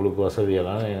எப்படிங்க உங்களுக்கு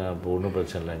வசதியெல்லாம். இப்போ ஒன்றும்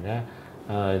பிரச்சனை இல்லைங்க,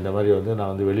 இந்த மாதிரி வந்து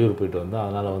நான் வந்து வெளியூர் போயிட்டு வந்தேன்,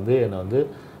 அதனால் வந்து என்னை வந்து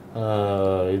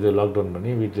இது லாக்டவுன் பண்ணி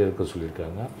வீட்டில் இருக்க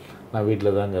சொல்லியிருக்காங்க. நான்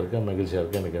வீட்டில் தாங்க இருக்கேன், மகிழ்ச்சியாக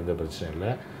இருக்கேன், எனக்கு எந்த பிரச்சனையும் இல்லை,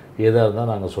 எதாக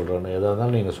இருந்தால் நாங்கள் சொல்கிறோன்னு, எதாக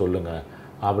இருந்தாலும் நீங்கள் சொல்லுங்கள்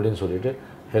அப்படின்னு சொல்லிவிட்டு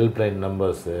ஹெல்ப்லைன்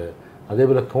நம்பர்ஸு, அதே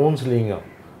போல் கவுன்சிலிங்கும்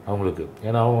அவங்களுக்கு.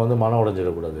 ஏன்னா அவங்க வந்து மனம்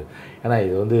உடைஞ்சிடக்கூடாது. ஏன்னா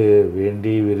இது வந்து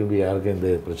வேண்டி விரும்பி யாருக்கும்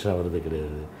இந்த பிரச்சனை வர்றது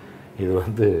கிடையாது. இது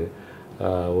வந்து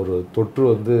ஒரு தொற்று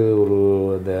வந்து ஒரு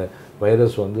இந்த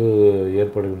வைரஸ் வந்து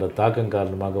ஏற்படுகின்ற தாக்கம்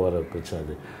காரணமாக வர பிரச்சனை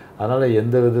அது. அதனால்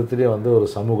எந்த விதத்துலேயும் வந்து ஒரு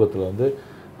சமூகத்தில் வந்து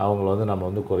அவங்கள வந்து நம்ம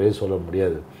வந்து குறைய சொல்ல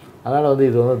முடியாது. அதனால் வந்து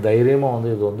இது வந்து தைரியமாக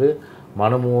வந்து இது வந்து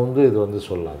மனமும் வந்து இது வந்து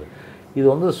சொல்லாது. இது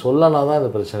வந்து சொல்லனா தான்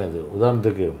இந்த பிரச்சனை. இது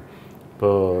உதாரணத்துக்கு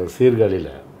இப்போது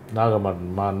சீர்காழியில்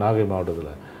நாகை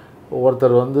மாவட்டத்தில்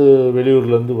ஒருத்தர் வந்து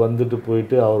வெளியூர்லேருந்து வந்துட்டு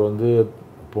போயிட்டு அவர் வந்து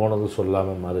போனது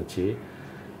சொல்லாமல் மறைச்சி,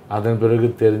 அதன் பிறகு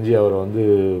தெரிஞ்சு அவரை வந்து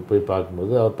போய்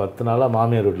பார்க்கும்போது அவர் 10 நாளாக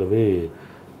மாமியார் வீட்டில் போய்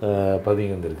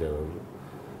பதுங்கி வந்திருக்கார் அவர்.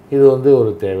 இது வந்து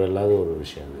ஒரு தேவையில்லாத ஒரு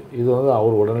விஷயம். இது வந்து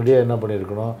அவர் உடனடியாக என்ன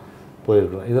பண்ணியிருக்கணும்,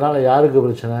 போயிருக்கணும். இதனால் யாருக்கு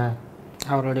பிரச்சனை?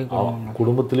 அவருடைய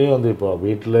குடும்பத்துலேயும் வந்து இப்போ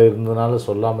வீட்டில் இருந்ததுனால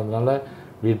சொல்லாமல் இருந்தனால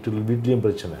வீட்லேயும்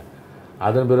பிரச்சனை.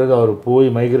 அதன் பிறகு அவர் போய்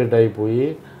மைக்ரேட் ஆகி போய்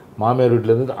மாமியார்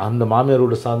வீட்டிலேருந்து அந்த மாமியார்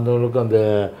வீட்டை சார்ந்தவங்களுக்கு அந்த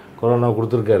கொரோனா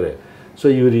கொடுத்துருக்காரு. ஸோ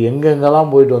இவர்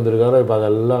எங்கெங்கெல்லாம் போயிட்டு வந்திருக்காரோ இப்போ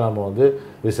அதெல்லாம் நம்ம வந்து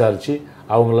விசாரித்து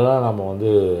அவங்களெல்லாம் நம்ம வந்து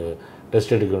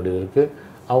டெஸ்ட் எடுக்க வேண்டியது இருக்குது.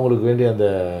 அவங்களுக்கு வேண்டிய அந்த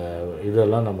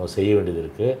இதெல்லாம் நம்ம செய்ய வேண்டியது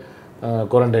இருக்குது,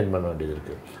 குவாரண்டைன் பண்ண வேண்டியது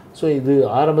இருக்குது. ஸோ இது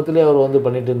ஆரம்பத்திலே அவர் வந்து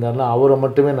பண்ணிட்டு இருந்தாருன்னா அவரை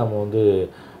மட்டுமே நம்ம வந்து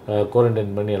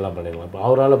குவாரண்டைன் பண்ணி எல்லாம் பண்ணிடலாம். இப்போ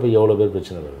அவரால் இப்போ எவ்வளோ பேர்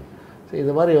பிரச்சனை வருது. ஸோ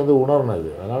இது மாதிரி வந்து உணரணும்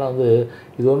இது. அதனால் வந்து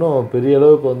இது ஒன்றும் பெரிய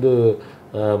அளவுக்கு வந்து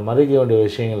மறைக்க வேண்டிய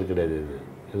விஷயங்கள் கிடையாது.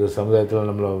 இது சமுதாயத்தில்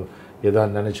நம்மளை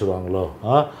எதாவது நினச்சிடுவாங்களோ,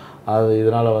 அது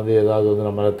இதனால் வந்து ஏதாவது வந்து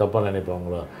நம்மளை தப்பாக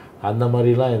நினைப்பாங்களோ, அந்த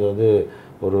மாதிரிலாம் இது வந்து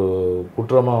ஒரு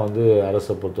குற்றமாக வந்து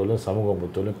அரசை பொறுத்தவரையும் சமூகம்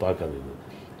பொறுத்தவரையும் பார்க்காது.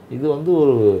 இது வந்து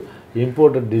ஒரு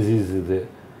இம்போர்ட்டட் டிசீஸ் இது.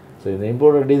 ஸோ இந்த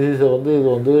இம்போர்ட்டட் டிசீஸை வந்து இது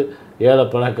வந்து ஏழை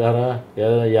பணக்காரன்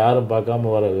யாரும்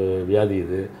பார்க்காம வர வியாதி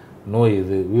இது, நோய்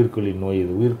இது, உயிர்கொல்லி நோய்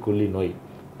இது, உயிர்கொல்லி நோய்,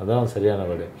 அதான் சரியான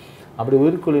வேர்டு. அப்படி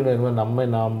உயிர்கொல்லி நோய் நம்மை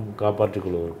நாம்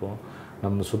காப்பாற்றிக்கொள்வதற்கும்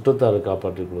நம்ம சுற்றத்தாரை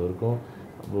காப்பாற்றிக்கொள்வதற்கும்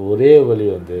ஒரே வழி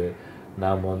வந்து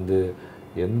நாம் வந்து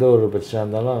எந்த ஒரு பிரச்சனை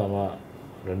இருந்தாலும் நம்ம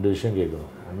 2 விஷயம்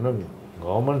கேட்கணும். ஒன்று,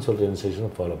 கவர்மெண்ட் சொல்கிற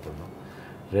இன்ஸ்ட்ரக்ஷனை ஃபாலோ பண்ணணும்.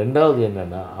 ரெண்டாவது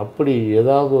என்னென்னா, அப்படி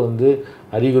ஏதாவது வந்து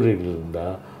அறிகுறிகள்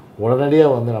இருந்தால்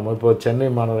உடனடியாக வந்து நம்ம இப்போ சென்னை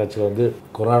மாநகராட்சியில் வந்து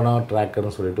கொரோனா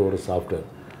ட்ராக்கர்னு சொல்லிட்டு ஒரு சாஃப்ட்வேர்,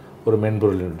 ஒரு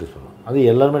மென்பொருள் இன்ட்ரடியூஸ் பண்ணலாம். அது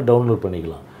எல்லாருமே டவுன்லோட்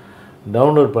பண்ணிக்கலாம்.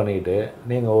 டவுன்லோட் பண்ணிக்கிட்டு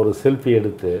நீங்கள் ஒரு செல்ஃபி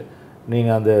எடுத்து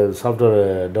நீங்கள் அந்த சாஃப்ட்வேரை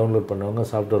டவுன்லோட் பண்ணவங்க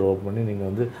சாஃப்ட்வேர் ஓப்பன் பண்ணி நீங்கள்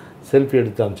வந்து செல்ஃபி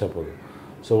எடுத்து அனுப்பிச்சா போதும்.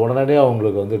 ஸோ உடனடியாக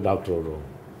உங்களுக்கு வந்து டாக்டர் வருவாங்க,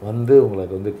 வந்து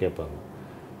உங்களுக்கு வந்து கேட்பாங்க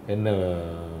என்ன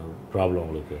ப்ராப்ளம்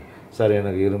உங்களுக்கு. சார்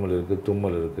எனக்கு இருமல் இருக்குது,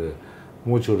 தும்மல் இருக்குது,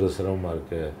 மூச்சு விடுற சிரமமாக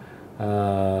இருக்குது,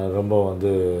 ரொம்ப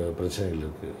வந்து பிரச்சனைகள்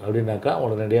இருக்குது அப்படின்னாக்கா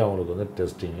உடனடியாக அவங்களுக்கு வந்து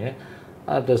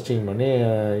டெஸ்டிங் பண்ணி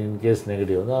இன்கேஸ்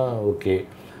நெகட்டிவ் வந்தால் ஓகே,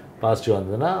 பாசிட்டிவ்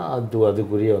வந்ததுன்னா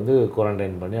அதுக்குரிய வந்து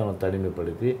குவாரண்டைன் பண்ணி அவனை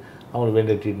தனிமைப்படுத்தி அவங்களுக்கு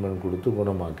வேண்டிய ட்ரீட்மெண்ட் கொடுத்து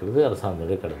குணமாக்குறது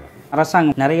அரசாங்கத்துடைய கடமை.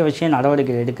 அரசாங்கம் நிறைய விஷயம்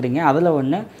நடவடிக்கை எடுக்கிறீங்க. அதில்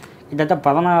ஒன்று, கிட்டத்தட்ட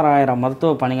 16,000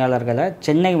 மருத்துவ பணியாளர்களை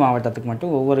சென்னை மாவட்டத்துக்கு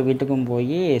மட்டும் ஒவ்வொரு வீட்டுக்கும்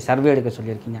போய் சர்வே எடுக்க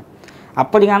சொல்லியிருக்கீங்க.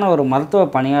 அப்படியான ஒரு மருத்துவ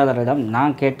பணியாளரிடம்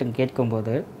நான்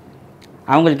கேட்கும்போது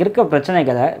அவங்களுக்கு இருக்க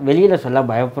பிரச்சனைகளை வெளியில் சொல்ல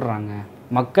பயப்படுறாங்க,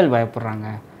 மக்கள் பயப்படுறாங்க.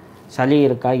 சளி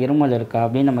இருக்கா, இருமல் இருக்கா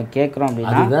அப்படின்னு நம்ம கேட்குறோம்.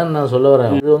 அப்படின்னா அதுதான் நான் சொல்ல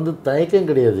வரேன். இது வந்து தயக்கம்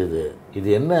கிடையாது. இது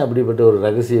என்ன அப்படிப்பட்ட ஒரு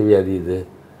ரகசிய வியாதி?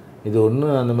 இது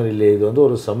ஒன்றும் அந்த மாதிரி இல்லை. இது வந்து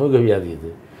ஒரு சமூக வியாதி.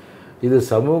 இது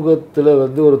சமூகத்தில்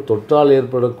வந்து ஒரு தொற்றால்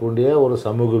ஏற்படக்கூடிய ஒரு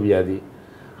சமூக வியாதி.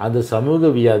 அந்த சமூக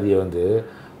வியாதியை வந்து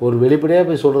ஒரு வெளிப்படையாக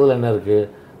போய் சொல்கிறதுல என்ன இருக்குது?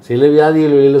 சில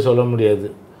வியாதிகள் வெளியில் சொல்ல முடியாது,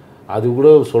 அது கூட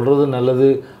சொல்கிறது நல்லது.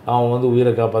 அவன் வந்து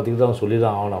உயிரை காப்பாற்றிக்கிட்டு அவன் சொல்லி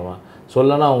தான் ஆகணும். அவன்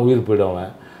சொல்லனா அவன் உயிர்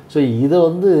போயிடுவான். ஸோ இதை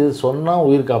வந்து சொன்னால்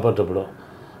உயிர் காப்பாற்றப்படும்,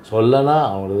 சொல்லனா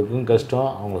அவங்களுக்கும் கஷ்டம்,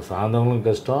 அவங்கள சார்ந்தவங்களுக்கும்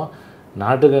கஷ்டம்,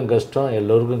 நாட்டுக்கும் கஷ்டம்,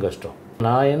 எல்லோருக்கும் கஷ்டம்.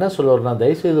 நான் என்ன சொல்ல வரேன்னா,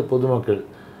 தயவுசெய்து பொதுமக்கள்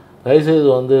தயவுசெய்து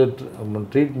வந்து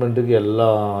ட்ரீட்மெண்ட்டுக்கு எல்லா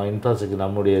இன்ஃப்ராஸ்ட்ரக்சர்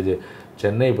நம்முடைய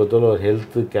சென்னை பொறுத்தவரை ஒரு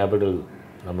ஹெல்த் கேபிட்டல்.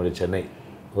 நம்முடைய சென்னை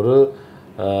ஒரு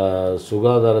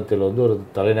சுகாதாரத்தில் வந்து ஒரு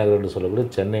தலைநகர் என்று சொல்லக்கூடிய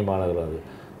சென்னை மாநகரம் அது.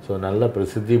 ஸோ நல்ல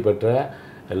பிரசித்தி பெற்ற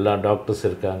எல்லா டாக்டர்ஸ்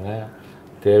இருக்காங்க,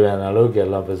 தேவையான அளவுக்கு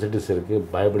எல்லா ஃபெசிலிட்டிஸ் இருக்குது,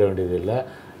 பயப்பட வேண்டியது இல்லை.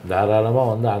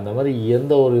 தாராளமாக வந்து அந்த மாதிரி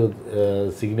எந்த ஒரு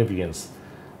சிக்னிஃபிகன்ஸ்,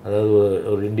 அதாவது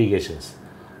ஒரு இண்டிகேஷன்ஸ்,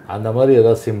 அந்த மாதிரி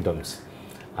ஏதாவது சிம்டம்ஸ்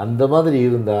அந்த மாதிரி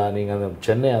இருந்தால் நீங்கள் அந்த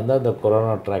சென்னை அந்த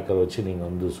கொரோனா ட்ராக்கர் வச்சு நீங்கள்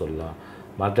வந்து சொல்லலாம்.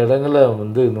 மற்ற இடங்களில்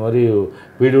வந்து இந்த மாதிரி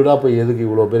வீடு வீடாக போய் எதுக்கு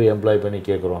இவ்வளோ பேர் எம்ப்ளாய் பண்ணி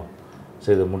கேட்குறோம்? ஸோ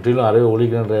இது முற்றிலும் அறவே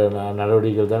ஒழிக்கின்ற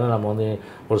நடவடிக்கைகள் தானே நம்ம வந்து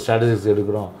ஒரு ஸ்ட்ராட்டஜிக்ஸ்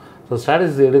எடுக்கிறோம். ஸோ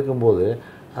ஸ்ட்ராட்டஜிக்ஸ் எடுக்கும்போது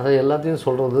அதை எல்லாத்தையும்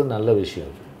சொல்கிறது நல்ல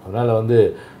விஷயம். அதனால் வந்து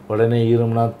உடனே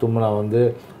இருமுனா தும்முனா வந்து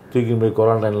தூக்கி போய்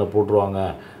குவாரண்டைனில் போட்டுருவாங்க,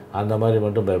 அந்த மாதிரி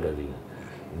மட்டும் பயப்படாதீங்க.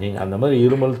 நீங்கள் அந்த மாதிரி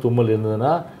இருமல் தும்மல்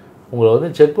இருந்ததுன்னா உங்களை வந்து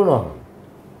செக் பண்ணுவாங்க.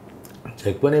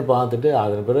 செக் பண்ணி பார்த்துட்டு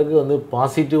அதன் பிறகு வந்து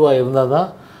பாசிட்டிவாக இருந்தால் தான்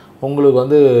உங்களுக்கு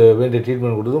வந்து வேண்டிய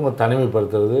ட்ரீட்மெண்ட் கொடுத்து உங்கள்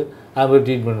தனிமைப்படுத்துறது, அது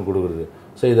ட்ரீட்மெண்ட் கொடுக்குறது.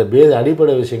 ஸோ இதை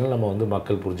அடிப்படை விஷயங்கள் நம்ம வந்து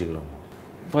மக்கள் புரிஞ்சுக்கலாம்.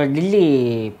 இப்போ டில்லி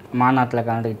மாநாட்டில்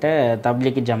கலந்துக்கிட்ட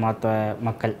தப்லீக் ஜமாத்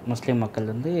மக்கள், முஸ்லீம் மக்கள்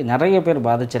வந்து நிறைய பேர்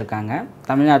பாதிச்சிருக்காங்க.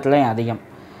 தமிழ்நாட்டிலையும் அதிகம்,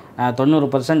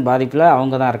 90% பாதிப்பில்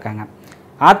அவங்க தான் இருக்காங்க.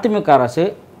 அதிமுக அரசு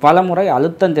பலமுறை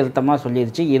அழுத்தம் திருத்தமாக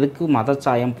சொல்லிடுச்சு இதுக்கு மத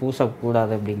சாயம்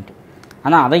பூசக்கூடாது அப்படின்ட்டு.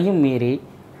 ஆனால் அதையும் மீறி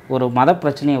ஒரு மத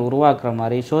பிரச்சனையை உருவாக்குற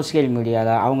மாதிரி சோசியல்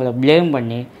மீடியாவில் அவங்கள ப்ளேம்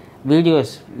பண்ணி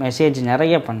வீடியோஸ் மெசேஜ்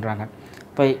நிறைய பண்ணுறாங்க.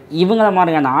 இப்போ இவங்கள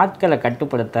மாதிரியான ஆட்களை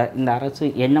கட்டுப்படுத்த இந்த அரசு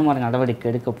என்ன மாதிரி நடவடிக்கை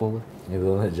எடுக்க போகுது? இது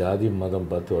வந்து ஜாதி மதம்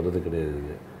பார்த்து வர்றது கிடையாது.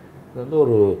 இது வந்து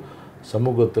ஒரு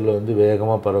சமூகத்தில் வந்து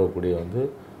வேகமாக பரவக்கூடிய வந்து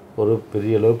ஒரு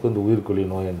பெரிய அளவுக்கு வந்து உயிர்கொல்லி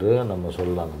நோய் என்று நம்ம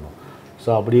சொல்லலாம் நம்ம. ஸோ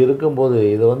அப்படி இருக்கும்போது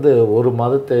இதை வந்து ஒரு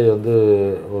மதத்தை வந்து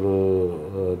ஒரு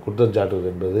குற்றம் சாட்டுவது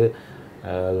என்பது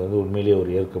அது வந்து உண்மையிலேயே ஒரு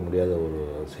ஏற்க முடியாத ஒரு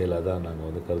செயலாக தான் நாங்கள்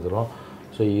வந்து கருதுகிறோம்.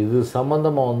 ஸோ இது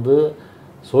சம்மந்தமாக வந்து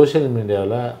சோஷியல்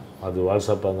மீடியாவில், அது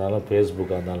வாட்ஸ்அப்பாக இருந்தாலும்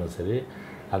ஃபேஸ்புக்காக இருந்தாலும் சரி,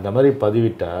 அந்த மாதிரி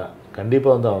பதிவிட்டால்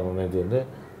கண்டிப்பாக வந்து அவங்க மீது வந்து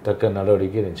தக்க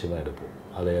நடவடிக்கை நிச்சயமாக எடுப்போம்.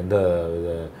 அதில் எந்த வித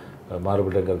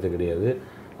மாறுபட்ட கருத்து கிடையாது.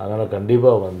 அதனால்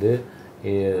கண்டிப்பாக வந்து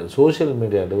சோஷியல்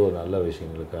மீடியான்றது ஒரு நல்ல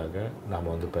விஷயங்களுக்காக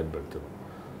நாம் வந்து பயன்படுத்தணும்.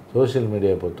 சோஷியல்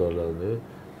மீடியா பொறுத்தவரை வந்து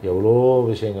எவ்வளோ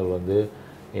விஷயங்கள் வந்து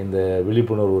இந்த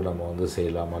விழிப்புணர்வு நம்ம வந்து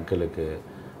செய்யலாம், மக்களுக்கு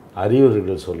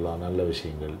அறிவுரைகள் சொல்லலாம், நல்ல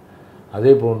விஷயங்கள்.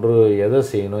 அதே போன்று எதை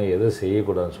செய்யணும் எதை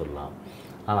செய்யக்கூடாதுன்னு சொல்லலாம்.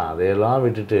 ஆனால் அதையெல்லாம்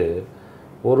விட்டுட்டு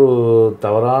ஒரு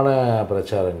தவறான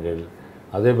பிரச்சாரங்கள்,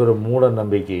 அதே போல் மூட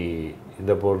நம்பிக்கை,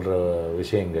 இந்த போன்ற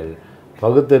விஷயங்கள்,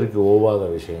 பகுத்தறிக்கு ஒவ்வாத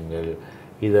விஷயங்கள்,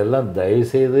 இதெல்லாம்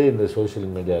தயவுசெய்து இந்த சோஷியல்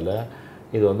மீடியாவில்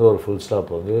இது வந்து ஒரு ஃபுல்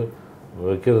ஸ்டாப் வந்து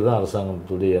வைக்கிறது தான்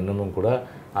அரசாங்கத்துடைய எண்ணமும் கூட.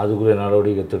 அதுக்குரிய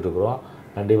நடவடிக்கை எடுத்துகிட்ருக்குறோம்.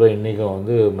 கண்டிப்பாக இன்றைக்கும்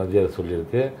வந்து மத்திய அரசு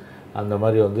சொல்லியிருக்கு. அந்த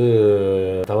மாதிரி வந்து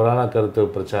தவறான கருத்து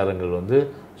பிரச்சாரங்கள் வந்து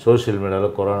சோஷியல்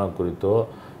மீடியாவில் கொரோனா குறித்தோ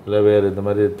இல்லை வேறு இந்த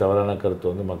மாதிரி தவறான கருத்து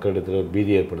வந்து மக்களிடத்தில்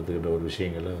பீதி ஏற்படுத்துகின்ற ஒரு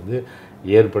விஷயங்களை வந்து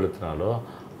ஏற்படுத்தினாலோ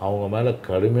அவங்க மேலே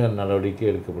கடுமையான நடவடிக்கை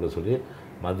எடுக்கப்பட சொல்லி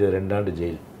மத்திய 2 ஆண்டு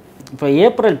ஜெயில். இப்போ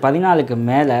ஏப்ரல் 14க்கு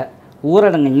மேலே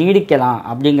ஊரடங்கு நீடிக்கலாம்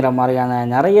அப்படிங்கிற மாதிரியான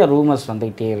நிறைய ரூமர்ஸ்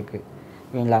வந்துக்கிட்டே இருக்குது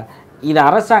ஓகேங்களா. இது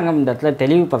அரசாங்கம் இந்த இடத்துல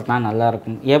தெளிவுபடுத்தினா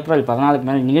நல்லாயிருக்கும். ஏப்ரல் 14க்கு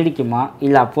மேலே நீடிக்குமா,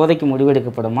 இல்லை அப்போதைக்கு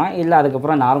முடிவெடுக்கப்படுமா, இல்லை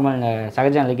அதுக்கப்புறம் நார்மல்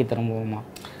சகஜ நிலைக்கு திரும்புவோமா?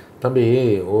 தம்பி,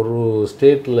 ஒரு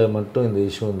ஸ்டேட்டில் மட்டும் இந்த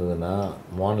இஷ்யூ இருந்ததுன்னா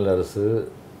மாநில அரசு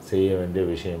செய்ய வேண்டிய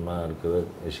விஷயமா இருக்கிற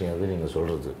விஷயம் அது நீங்கள்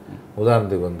சொல்கிறது.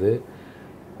 உதாரணத்துக்கு வந்து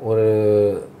ஒரு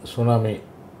சுனாமி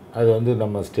அது வந்து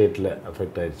நம்ம ஸ்டேட்டில்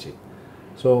அஃபெக்ட் ஆயிடுச்சு.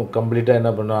 ஸோ கம்ப்ளீட்டாக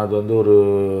என்ன பண்ணோம், அது வந்து ஒரு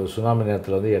சுனாமி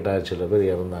நேரத்தில் வந்து 8000 சில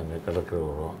பேர் இறந்தாங்க கடற்கரை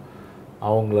ஓரம்.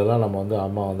 அவங்களெல்லாம் நம்ம வந்து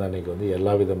அம்மா வந்து அன்றைக்கி வந்து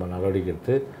எல்லா விதமான நடவடிக்கை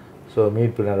எடுத்து ஸோ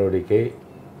மீட்பு நடவடிக்கை,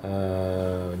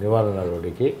 நிவாரண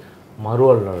நடவடிக்கை,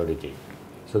 மறுவாழ்வு நடவடிக்கை,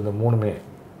 ஸோ இந்த 3மே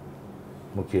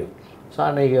முக்கியம். ஸோ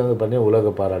அன்றைக்கி வந்து பண்ணி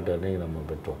உலக பாராட்டு அன்றைக்கி நம்ம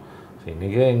பெற்றோம். ஸோ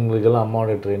இன்றைக்கி எங்களுக்கெல்லாம்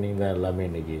அம்மாவோட ட்ரைனிங் தான் எல்லாமே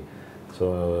இன்றைக்கி. ஸோ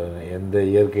எந்த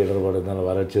இயற்கை இடர்பாடு இருந்தாலும்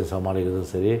வறட்சியும்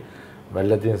சமாளிக்கிறதும் சரி,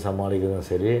 வெள்ளத்தையும் சமாளிக்கிறதும்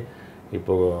சரி,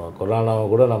 இப்போது கொரோனாவை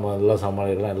கூட நம்ம எல்லாம்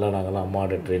சமாளிக்கலாம். எல்லாம் நாங்கள்லாம்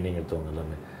அம்மாவோட ட்ரைனிங் எடுத்தவங்க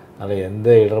எல்லாமே. அதனால் எந்த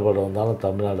இடர்பாடு வந்தாலும்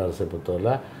தமிழ்நாடு அரசை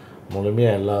பொறுத்தவரை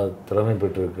முழுமையாக எல்லா திறமை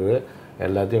பெற்றிருக்கு,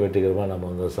 எல்லாத்தையும் வெற்றிகரமாக நம்ம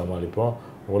வந்து சமாளிப்போம்.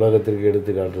 உலகத்திற்கு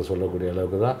எடுத்துக்காட்டு சொல்லக்கூடிய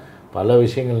அளவுக்கு தான் பல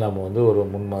விஷயங்கள் நம்ம வந்து ஒரு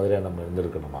முன்மாதிரியாக நம்ம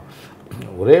இருந்திருக்கணுமா.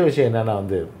 ஒரே விஷயம் என்னென்னா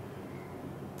வந்து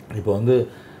இப்போ வந்து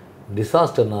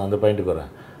டிசாஸ்டர், நான் அந்த பாயிண்ட்டுக்கு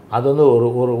வரேன். அது வந்து ஒரு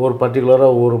ஒரு ஒரு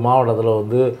பர்டிகுலராக ஒரு மாவட்டத்தில்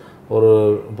வந்து ஒரு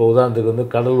இப்போ உதாரணத்துக்கு வந்து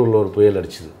கடலூரில் ஒரு புயல்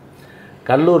அடிச்சுது.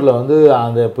 கடலூரில் வந்து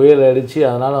அந்த புயல் அடித்து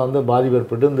அதனால் வந்து பாதிப்பு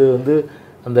ஏற்பட்டு வந்து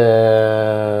அந்த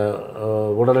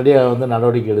உடனடியாக வந்து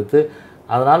நடவடிக்கை எடுத்து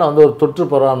அதனால் வந்து ஒரு தொற்று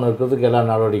பரவாமல் இருக்கிறதுக்கு எல்லா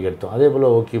நடவடிக்கை எடுத்தோம். அதே போல்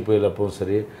ஓகி புயல் அப்போவும்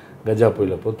சரி, கஜா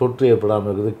புயல் அப்போ தொற்று ஏற்படாமல்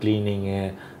இருக்கிறது க்ளீனிங்கு,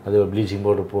 அது ப்ளீச்சிங்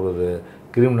பவுடர் போடுறது,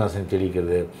 கிருமி நாசினி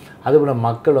தெளிக்கிறது, அதுபோல்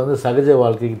மக்கள் வந்து சகஜ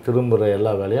வாழ்க்கைக்கு திரும்புகிற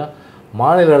எல்லா வேலையும்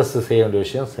மாநில அரசு செய்ய வேண்டிய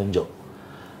விஷயம் செஞ்சோம்.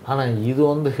 ஆனால் இது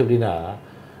வந்து எப்படின்னா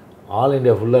ஆல்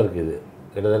இண்டியா ஃபுல்லாக இருக்குது.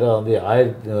 கிட்டத்தட்ட வந்து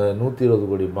 120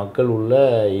 கோடி மக்கள் உள்ள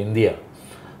இந்தியா.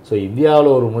 ஸோ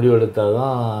இந்தியாவில் ஒரு முடிவு எடுத்தால்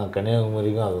தான்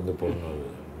கன்னியாகுமரிக்கும் அது வந்து போகணும்.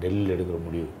 டெல்லியில் எடுக்கிற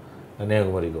முடிவு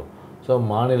கன்னியாகுமரிக்கும். ஸோ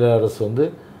மாநில அரசு வந்து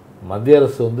மத்திய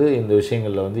அரசு வந்து இந்த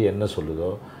விஷயங்களில் வந்து என்ன சொல்லுதோ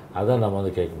அதை நம்ம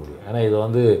வந்து கேட்க முடியும். ஏன்னா இது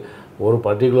வந்து ஒரு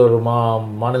பர்டிகுலர்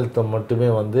மாநிலத்தை மட்டுமே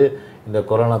வந்து இந்த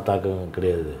கொரோனா தாக்கம்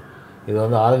கிடையாது. இது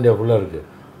வந்து ஆல் இண்டியா ஃபுல்லாக இருக்குது.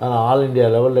 ஆனால் ஆல் இண்டியா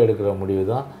லெவலில் எடுக்கிற முடிவு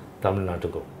தான்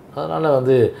தமிழ்நாட்டுக்கும். அதனால்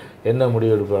வந்து என்ன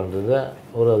முடிவு எடுப்பான்றத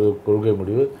அது கொள்கை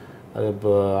முடிவு. அது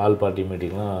இப்போ ஆல் பார்ட்டி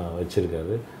மீட்டிங்லாம்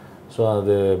வச்சுருக்காரு. ஸோ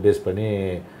அது பேஸ் பண்ணி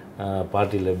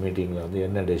பார்ட்டியில் மீட்டிங்கில் வந்து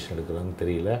என்ன டெசிஷன் எடுக்கிறாங்கன்னு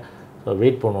தெரியல. ஸோ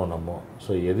வெயிட் பண்ணுவோம் நம்ம.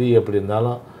 ஸோ எது எப்படி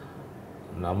இருந்தாலும்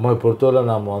நம்ம பொறுத்தவரை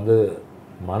நம்ம வந்து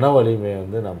மன வலிமையை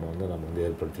வந்து நம்ம வந்து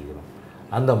ஏற்படுத்திக்கிறோம்.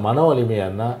 அந்த மன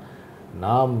வலிமையானா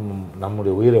நாம்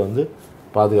நம்முடைய உயிரை வந்து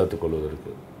பாதுகாத்து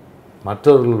கொள்வதற்கு,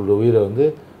 மற்றவர்களுடைய உயிரை வந்து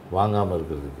வாங்காமல்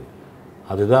இருக்கிறதுக்கு,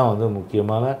 அதுதான் வந்து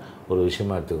முக்கியமான ஒரு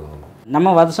விஷயமா எடுத்துக்கணும். நம்ம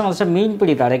வருஷம்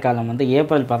மீன்பிடி தடைக்காலம் வந்து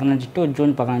ஏப்ரல் 15 டு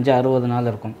ஜூன் 15 60 நாள்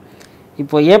இருக்கும்.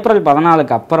 இப்போ ஏப்ரல்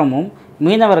 14க்கு அப்புறமும்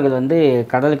மீனவர்கள் வந்து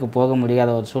கடலுக்கு போக முடியாத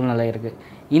ஒரு சூழ்நிலை இருக்குது.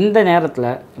 இந்த நேரத்தில்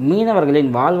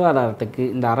மீனவர்களின் வாழ்வாதாரத்துக்கு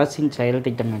இந்த அரசின் செயல்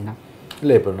திட்டம் என்ன?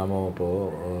 இல்லை, இப்போ நம்ம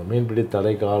இப்போது மீன்பிடி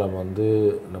தடைக்காலம் வந்து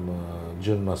நம்ம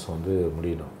ஜூன் மாதம் வந்து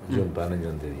முடியணும், ஜூன்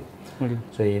 15ஆம் தேதி.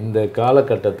 ஸோ இந்த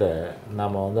காலகட்டத்தை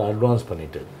நம்ம வந்து அட்வான்ஸ்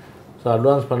பண்ணிவிட்டு, ஸோ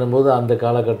அட்வான்ஸ் பண்ணும்போது அந்த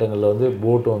காலகட்டங்களில் வந்து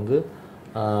போட்டு வந்து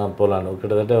போகலான்னு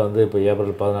கிட்டத்தட்ட வந்து இப்போ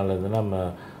ஏப்ரல் 14 நம்ம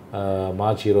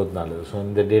மார்ச் 24, ஸோ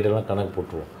இந்த டேட்டெல்லாம் கணக்கு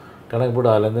போட்டுருவோம். கணக்கு போட்டு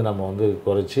அதுலேருந்து நம்ம வந்து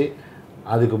குறைச்சி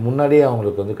அதுக்கு முன்னாடியே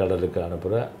அவங்களுக்கு வந்து கடலுக்கு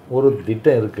அனுப்புகிற ஒரு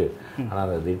திட்டம் இருக்குது. ஆனால்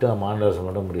அந்த திட்டம் மாநில அரசு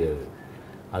மட்டும் முடியாது.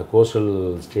 அது கோஸ்டல்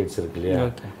ஸ்டேட்ஸ் இருக்கு இல்லையா,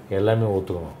 எல்லாமே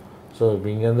ஒத்துக்கணும். ஸோ இப்போ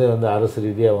இங்கேருந்து வந்து அரசு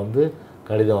ரீதியாக வந்து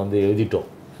கடிதம் வந்து எழுதிட்டோம்.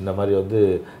 இந்த மாதிரி வந்து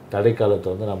தடைக்காலத்தை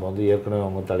வந்து நம்ம வந்து ஏற்கனவே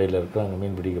அவங்க தடையில் இருக்கிறாங்க,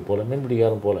 மீன் பிடிக்க போகல, மீன்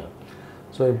பிடிக்காரும் போகல.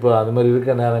 ஸோ இப்போ அது மாதிரி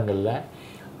இருக்கிற நேரங்களில்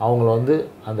அவங்கள வந்து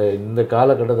இந்த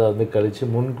காலகட்டத்தை வந்து கழித்து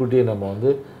முன்கூட்டியே நம்ம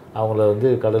வந்து அவங்கள வந்து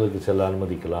கடலுக்கு செல்ல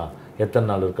அனுமதிக்கலாம். எத்தனை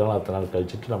நாள் இருக்காங்களோ அத்தனை நாள்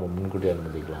கழிச்சிட்டு நம்ம முன்கூட்டியே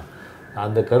அனுமதிக்கலாம்.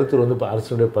 அந்த கருத்து வந்து இப்போ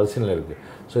அரசுடைய பரிசீலனை இருக்குது.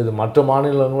 ஸோ இது மற்ற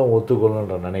மாநிலங்களும்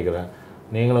ஒத்துக்கொள்ளணுன்ற நினைக்கிறேன்.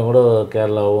 நீங்களும் கூட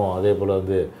கேரளாவும் அதே போல்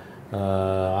வந்து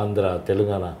ஆந்திரா,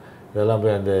 தெலுங்கானா இதெல்லாம்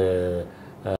போய் அந்த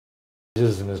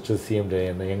மினிஸ்டர் சிஎம்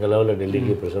எங்கள் லெவலில்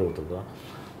டெல்லிக்கு ப்ரெஷர் கொடுத்துருக்கோம்.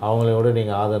 அவங்களையும் கூட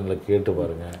நீங்கள் ஆதனில் கேட்டு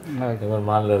பாருங்கள். இது மாதிரி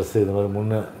மாநில அரசு இது மாதிரி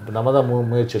இப்போ நம்ம தான்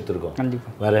முயற்சி எடுத்திருக்கோம்.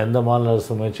 வேறு எந்த மாநில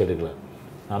அரசும் முயற்சி எடுக்கலை,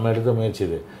 நம்ம எடுத்த முயற்சி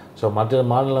இது. ஸோ மற்ற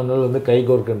மாநிலங்கள் வந்து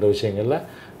கைகோர்க்கின்ற விஷயங்களில்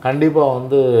கண்டிப்பாக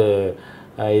வந்து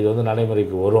இது வந்து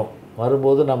நடைமுறைக்கு வரும்.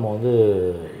 வரும்போது நம்ம வந்து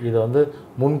இதை வந்து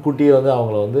முன்கூட்டியே வந்து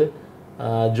அவங்கள வந்து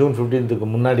ஜூன் 15க்கு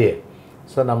முன்னாடியே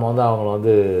ஸோ நம்ம வந்து அவங்கள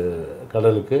வந்து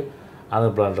கடலுக்கு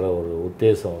அனுப்பலான்ற ஒரு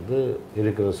உத்தேசம் வந்து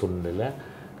இருக்கிற சூழ்நிலையில்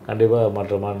கண்டிப்பாக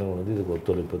மற்ற மாநிலங்கள் வந்து இதுக்கு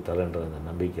ஒத்துழைப்பு தரேன்ற அந்த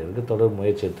நம்பிக்கை இருக்குது. தொடர்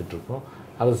முயற்சி எடுத்துகிட்ருக்கோம்.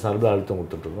 அரசு சார்பில் அழுத்தம்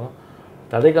கொடுத்துட்ருக்கோம்.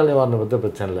 தடைக்கால நிவாரணம் பற்றி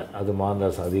பிரச்சனை இல்லை, அது மாநில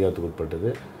அரசு அதிகாரத்துக்கு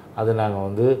உட்பட்டது. அது நாங்கள்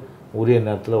வந்து உரிய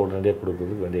நேரத்தில் உடனடியாக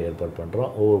கொடுக்கறதுக்கு வேண்டிய ஏற்பாடு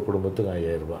பண்ணுறோம். ஒவ்வொரு குடும்பத்துக்கும்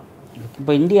 5000 ரூபாய்.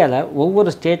 இப்போ இந்தியாவில் ஒவ்வொரு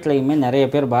ஸ்டேட்லேயுமே நிறைய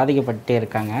பேர் பாதிக்கப்பட்டே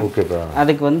இருக்காங்க. ஓகேப்பா.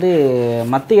 அதுக்கு வந்து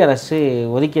மத்திய அரசு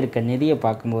ஒதுக்கியிருக்க நிதியை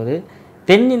பார்க்கும்போது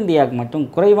தென்னிந்தியாவுக்கு மட்டும்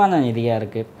குறைவான நிதியாக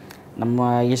இருக்குது. நம்ம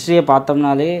ஹிஸ்ட்ரியை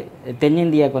பார்த்தோம்னாலே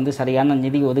தென்னிந்தியாவுக்கு வந்து சரியான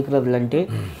நிதி ஒதுக்குறது இல்லைன்ட்டு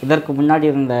இதற்கு முன்னாடி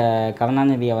இருந்த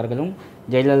கருணாநிதி அவர்களும்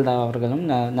ஜெயலலிதா அவர்களும்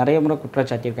நிறைய முறை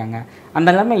குற்றச்சாட்டியிருக்காங்க. அந்த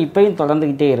நிலைமை இப்போயும்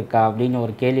தொடர்ந்துக்கிட்டே இருக்கா அப்படின்னு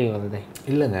ஒரு கேள்வி வருது.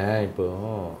 இல்லைங்க, இப்போ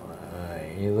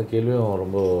இந்த கேள்வியும்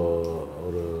ரொம்ப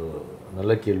ஒரு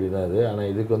நல்ல கேள்வி தான் இது. ஆனால்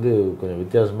இதுக்கு வந்து கொஞ்சம்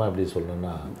வித்தியாசமாக எப்படி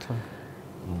சொல்லணும்னா,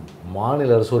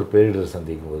 மாநில அரசு ஒரு பேரிடர்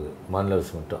சந்திக்கும் போது மாநில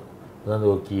அரசு மட்டும் அதாவது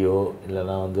ஒரு கியோ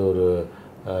இல்லைனா வந்து ஒரு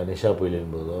நிஷா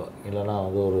புயலின் போதோ இல்லைனா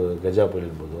வந்து ஒரு கஜா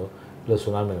புயலின் போதோ இல்லை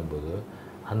சுனாமியின் போதோ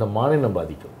அந்த மாநிலம்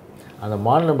பாதிக்கும். அந்த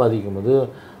மாநிலம் பாதிக்கும் போது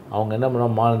அவங்க என்ன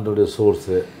பண்ணால் மாநிலத்துடைய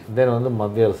சோர்ஸு தென் வந்து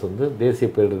மத்திய அரசு வந்து தேசிய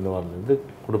பேரிடர் நிவாரணம் வந்து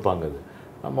கொடுப்பாங்க. அது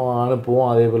நம்ம அனுப்புவோம்,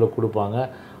 அதே போல் கொடுப்பாங்க.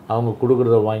 அவங்க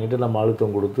கொடுக்குறத வாங்கிட்டு நம்ம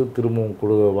அழுத்தம் கொடுத்து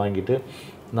திரும்பவும் வாங்கிட்டு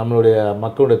நம்மளுடைய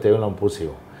மக்களுடைய தேவை நம்ம பூர்த்தி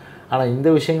செய்வோம். ஆனால் இந்த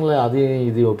விஷயங்களை அதையும்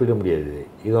இதையும் ஒப்பிட முடியாது.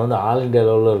 இது வந்து ஆல் இண்டியா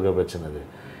லெவலில் இருக்கிற பிரச்சனை.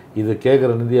 இது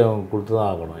கேட்குற நிதி அவங்க கொடுத்து தான்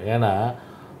ஆகணும். ஏன்னா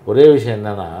ஒரே விஷயம்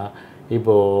என்னென்னா,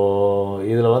 இப்போது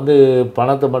இதில் வந்து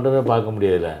பணத்தை மட்டுமே பார்க்க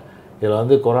முடியல. இதில்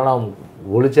வந்து கொரோனா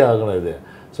ஒழிச்சே ஆகணும். இது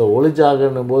ஸோ ஒழிச்சு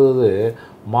ஆகணும் போது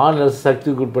மாநில அரசு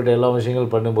சக்திக்கு உட்பட்ட எல்லா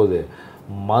விஷயங்களும் பண்ணும்போது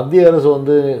மத்திய அரசு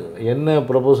வந்து என்ன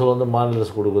ப்ரப்போசல் வந்து மாநில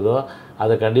அரசு கொடுக்குதோ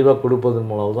அதை கண்டிப்பாக கொடுப்பதன்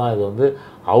மூலம் தான் இது வந்து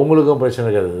அவங்களுக்கும் பிரச்சனை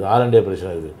இருக்காது, ஆல் இண்டியா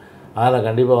பிரச்சனை இருக்குது. அதனால்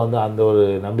கண்டிப்பாக வந்து அந்த ஒரு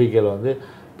நம்பிக்கையில் வந்து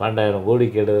 12,000 கோடி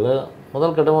கேட்டதில்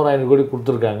முதல் கட்டமாக ஒரு 500 கோடி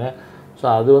கொடுத்துருக்காங்க. ஸோ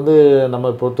அது வந்து நம்ம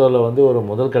பொறுத்தவரையில் வந்து ஒரு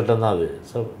முதல் கட்டம் தான். அது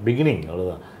ஸோ பிகினிங்,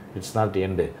 அவ்வளோதான். It's not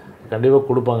end. கண்டிப்பாக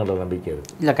கொடுப்பாங்கன்ற நம்பிக்கை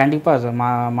இருக்குது. இல்லை, கண்டிப்பாக சார்.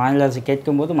 மாநில அரசு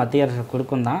கேட்கும்போது மத்திய அரசு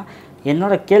கொடுக்கும் தான்.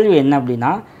 என்னோடய கேள்வி என்ன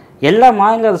அப்படின்னா, எல்லா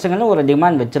மாநில அரசுகளும் ஒரு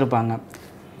டிமாண்ட் வச்சுருப்பாங்க.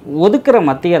 ஒதுக்குற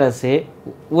மத்திய அரசு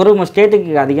ஒரு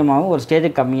ஸ்டேட்டுக்கு அதிகமாகவும் ஒரு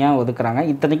ஸ்டேட்டுக்கு கம்மியாக ஒதுக்குறாங்க.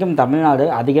 இத்தனைக்கும் தமிழ்நாடு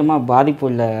அதிகமாக பாதிப்பு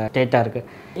உள்ள ஸ்டேட்டாக இருக்குது.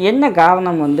 என்ன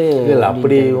காரணம் வந்து? இல்லை,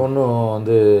 அப்படி ஒன்றும்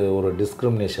வந்து ஒரு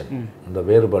டிஸ்கிரிமினேஷன், இந்த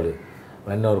வேறுபாடு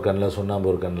வெண்ண ஒரு கண்ணில் சுண்ணாம்பு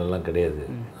ஒரு கண்ணிலலாம் கிடையாது.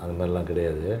 அது மாதிரிலாம்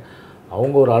கிடையாது.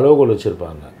 அவங்க ஒரு அளவுகோல்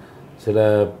வச்சுருப்பாங்க. சில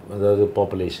அதாவது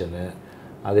பாப்புலேஷனு,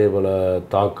 அதே போல்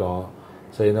தாக்கம்,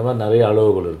 ஸோ இந்த மாதிரி நிறைய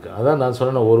அளவுகள் இருக்குது. அதான் நான்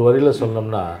சொன்னேன், ஒரு வரியில்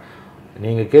சொன்னோம்னா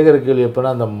நீங்கள் கேட்குற கேள்வி எப்போனா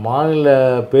அந்த மாநில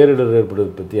பேரிடர்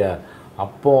ஏற்படுறது பற்றியா,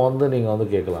 அப்போ வந்து நீங்கள் வந்து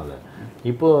கேட்கலாங்க.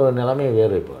 இப்போது நிலைமை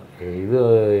வேறு. இப்போ இது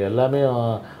எல்லாமே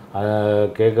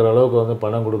கேட்குற அளவுக்கு வந்து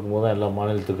பணம் கொடுக்கும்போது தான் எல்லா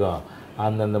மாநிலத்துக்கும்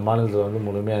அந்தந்த மாநிலத்தில் வந்து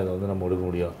முழுமையாக இதை வந்து நம்ம எடுக்க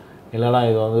முடியும். இல்லைனா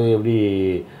இது வந்து எப்படி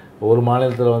ஒரு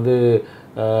மாநிலத்தில் வந்து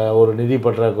ஒரு நிதி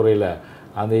பற்றாக்குறையில்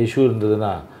அந்த இஷ்யூ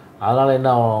இருந்ததுன்னா அதனால் என்ன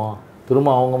ஆகும்,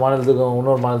 திரும்ப அவங்க மாநிலத்துக்கும்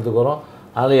இன்னொரு மாநிலத்துக்கு வரும்.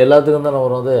 அதில் எல்லாத்துக்கும் தான்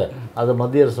வரும். அது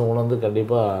மத்திய அரசு உணர்ந்து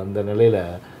கண்டிப்பாக அந்த நிலையில்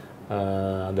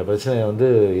அந்த பிரச்சனை வந்து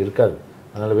இருக்காது.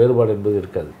 அதனால் வேறுபாடு என்பது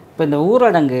இருக்காது. இப்போ இந்த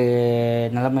ஊரடங்கு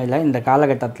நிலைமையில் இந்த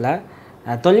காலகட்டத்தில்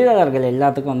தொழிலாளர்கள்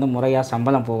எல்லாத்துக்கும் வந்து முறையாக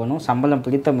சம்பளம் போகணும், சம்பளம்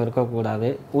பிடித்தம் இருக்கக்கூடாது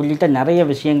உள்ளிட்ட நிறைய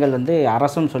விஷயங்கள் வந்து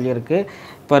அரசும் சொல்லியிருக்கு.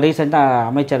 இப்போ ரீசெண்டாக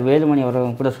அமைச்சர் வேலுமணி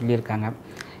அவர்கள் கூட சொல்லியிருக்காங்க.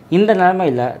 இந்த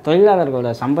நிலைமையில் தொழிலாளர்களோட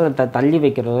சம்பளத்தை தள்ளி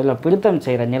வைக்கிறதோ இல்லை பிடித்தம்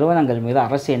செய்கிற நிறுவனங்கள் மீது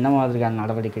அரசு என்ன மாதிரியான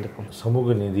நடவடிக்கை எடுக்கும்?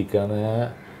 சமூக நீதிக்கான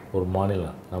ஒரு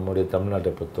மாநிலம் நம்முடைய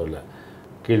தமிழ்நாட்டை பொறுத்தவரை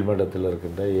கீழ்மட்டத்தில்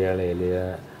இருக்கின்ற ஏழை எளிய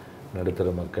நடுத்தர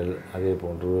மக்கள், அதே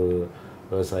போன்று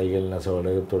விவசாயிகள்,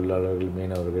 நெசவாளர்கள், தொழிலாளர்கள்,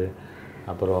 மீனவர்கள்,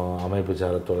 அப்புறம் அமைப்பு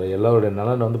சாரத்துறை எல்லோருடைய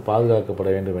நலன் வந்து பாதுகாக்கப்பட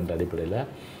வேண்டும் என்ற அடிப்படையில்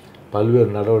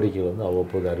பல்வேறு நடவடிக்கைகள் வந்து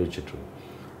அவ்வப்போது அறிவிச்சிட்ருக்கோம்.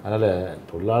 அதனால்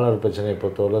தொழிலாளர் பிரச்சனையை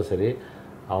பொறுத்தவரை சரி,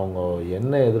 அவங்க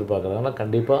என்ன எதிர்பார்க்குறாங்கன்னா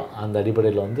கண்டிப்பாக அந்த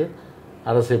அடிப்படையில் வந்து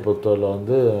அரசை பொறுத்தவரை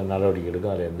வந்து நடவடிக்கை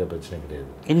எடுக்கும். அதில் எந்த பிரச்சனையும் கிடையாது.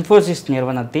 இன்ஃபோசிஸ்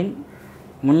நிறுவனத்தின்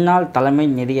முன்னாள் தலைமை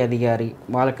நிதி அதிகாரி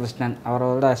பாலகிருஷ்ணன்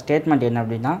அவரோட ஸ்டேட்மெண்ட் என்ன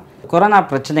அப்படின்னா, கொரோனா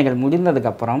பிரச்சனைகள்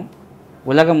முடிந்ததுக்கப்புறம்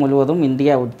உலகம் முழுவதும்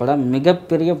இந்தியா உட்பட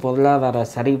மிகப்பெரிய பொருளாதார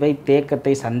சரிவை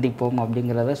தேக்கத்தை சந்திப்போம்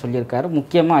அப்படிங்கிறத சொல்லியிருக்காரு.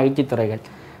 முக்கியமாக ஐடி துறைகள்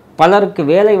பலருக்கு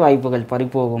வேலை வாய்ப்புகள்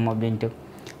பறிப்போகும் அப்படின்ட்டு.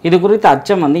 இது குறித்த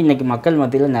அச்சம் வந்து இன்றைக்கி மக்கள்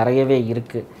மத்தியில் நிறையவே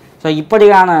இருக்குது. ஸோ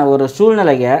இப்படியான ஒரு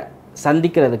சூழ்நிலையை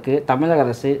சந்திக்கிறதுக்கு தமிழக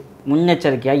அரசு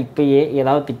முன்னெச்சரிக்கையாக இப்போயே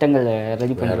ஏதாவது திட்டங்கள்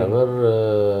ரெடி பண்ணுறாங்க.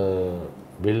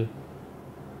 Will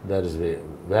there is way,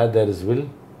 where there is will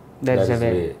there is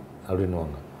வே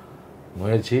அப்படின்வாங்க.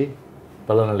 முயற்சி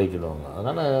பலனளிக்கணுவாங்க.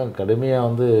 அதனால் கடுமையாக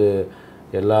வந்து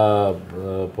எல்லா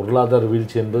பொருளாதார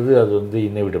வீழ்ச்சி என்பது அது வந்து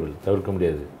இன்னெவிட்டபிள், தவிர்க்க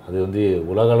முடியாது. அது வந்து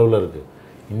உலக அளவில் இருக்குது.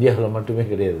 இந்தியாவில் மட்டுமே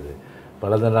கிடையாது,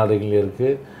 பல நாடுகளில்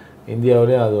இருக்குது,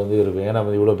 இந்தியாவிலேயும் அது வந்து இருக்கும். ஏன்னா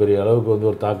இவ்வளோ பெரிய அளவுக்கு வந்து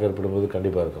ஒரு தாக்கம் ஏற்படும் போது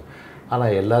கண்டிப்பாக இருக்கும்.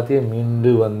 ஆனால் எல்லாத்தையும்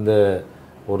மீண்டு வந்த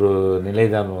ஒரு நிலை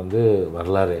தான் வந்து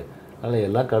வரலாறு. அதனால்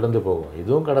எல்லாம் கடந்து போகும்,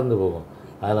 இதுவும் கடந்து போகும்.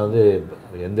 அதில் வந்து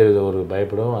எந்த வித ஒரு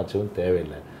பயப்படவும் அச்சமும்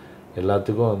தேவையில்லை.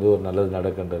 எல்லாத்துக்கும் வந்து ஒரு நல்லது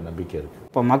நடக்கின்ற நம்பிக்கை இருக்குது.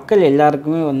 இப்போ மக்கள்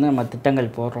எல்லாருக்குமே வந்து நம்ம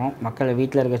திட்டங்கள் போடுறோம், மக்களை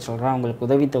வீட்டில் இருக்க சொல்கிறோம், அவங்களுக்கு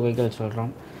உதவித்தொகைகள்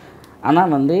சொல்கிறோம்.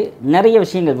 ஆனால் வந்து நிறைய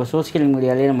விஷயங்கள் இப்போ சோசியல்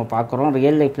மீடியாலேயே நம்ம பார்க்குறோம்,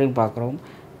 ரியல் லைஃப்லேயும் பார்க்குறோம்.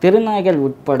 திருநாய்கள்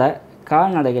உட்பட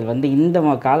கால்நடைகள் வந்து இந்த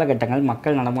காலகட்டங்கள்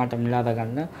மக்கள் நடமாட்டம் இல்லாத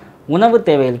காலத்தில் உணவு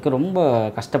தேவைகளுக்கு ரொம்ப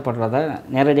கஷ்டப்படுறத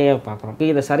நேரடியாக பார்க்குறோம்.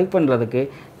 இதை சரி பண்ணுறதுக்கு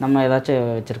நம்ம ஏதாச்சும்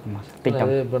வச்சுருக்கோமா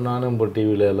திட்டம்? இப்போ நானும் இப்போ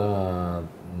டிவிலெலாம்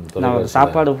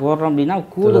சாப்பாடு போடுறோம் அப்படின்னா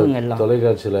கூடுங்க எல்லாம்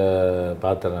தொலைக்காட்சியில்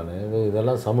பார்த்தேன் நான்.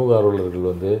 இதெல்லாம் சமூக ஆர்வலர்கள்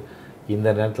வந்து இந்த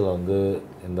நேரத்தில் வந்து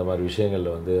இந்த மாதிரி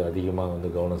விஷயங்களில் வந்து அதிகமாக வந்து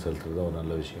கவனம் செலுத்துறது ஒரு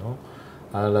நல்ல விஷயம்.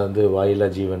 அதில் வந்து வாயிலா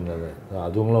ஜீவன்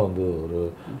அதுங்களும் வந்து ஒரு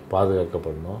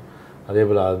பாதுகாக்கப்படணும். அதே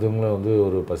போல் அதுங்களும் வந்து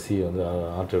ஒரு பசியை வந்து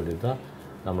ஆற்ற வேண்டியது தான்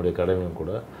நம்முடைய கடமையும்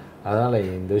கூட. அதனால்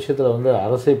இந்த விஷயத்தில் வந்து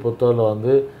அரசை பொறுத்தவரை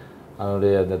வந்து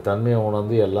அதனுடைய அந்த தன்மையை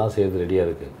உணர்ந்து எல்லாம் செய்து ரெடியாக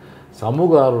இருக்குது.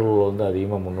 சமூக ஆர்வலர்கள் வந்து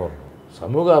அதிகமாக முன்னோரணும்.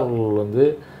 சமூக ஆர்வலர்கள் வந்து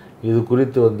இது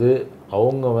குறித்து வந்து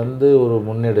அவங்க வந்து ஒரு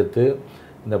முன்னெடுத்து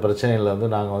இந்த பிரச்சனையில் வந்து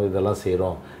நாங்கள் வந்து இதெல்லாம்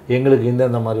செய்கிறோம், எங்களுக்கு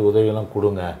இந்த மாதிரி உதவியெல்லாம்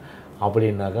கொடுங்க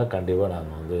அப்படின்னாக்கா கண்டிப்பாக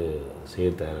நாங்கள் வந்து செய்ய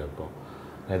தயாராக இருக்கோம்.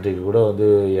 நேற்றைக்கு கூட வந்து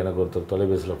எனக்கு ஒருத்தர்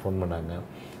தொலைபேசியில் ஃபோன் பண்ணாங்க.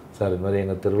 சார் இது மாதிரி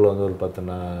எங்கள் தெருவில் வந்து ஒரு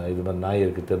 10 இது மாதிரி நாய்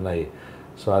இருக்குது, திருநாய்.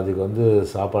 ஸோ அதுக்கு வந்து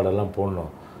சாப்பாடெல்லாம்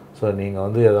போடணும். ஸோ நீங்கள்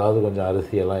வந்து ஏதாவது கொஞ்சம்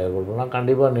அரிசியெல்லாம் ஏற்பாடு பண்ணலாம்,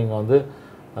 கண்டிப்பாக நீங்கள் வந்து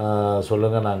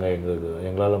சொல்லுங்கள், நாங்கள்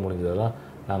எங்களால் முடிஞ்சதெல்லாம்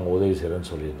நாங்கள் உதவி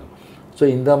செய்கிறோன்னு சொல்லியிருந்தோம். ஸோ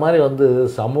இந்த மாதிரி வந்து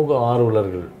சமூக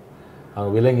ஆர்வலர்கள்,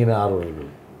 அவங்க விலங்கின ஆர்வலர்கள்,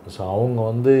 ஸோ அவங்க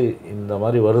வந்து இந்த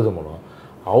மாதிரி வருது மூலம்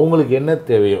அவங்களுக்கு என்ன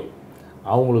தேவையோ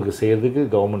அவங்களுக்கு செய்கிறதுக்கு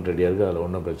கவர்மெண்ட் ரெடியாக இருக்குது. அதில்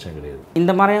ஒன்றும் பிரச்சனை கிடையாது.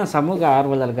 இந்த மாதிரியான சமூக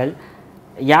ஆர்வலர்கள்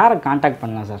யாரை காண்டாக்ட்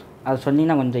பண்ணலாம் சார்? அது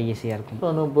சொன்னீங்கன்னா கொஞ்சம் ஈஸியாக இருக்கும்.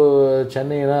 இப்போ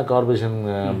சென்னைனா கார்பரேஷன்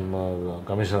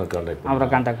கமிஷனர் காண்டாக்ட் அவரை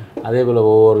பண்ணலாம். காண்டாக்ட் அதே போல்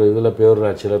ஒவ்வொரு இதில்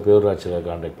பேரூராட்சியில்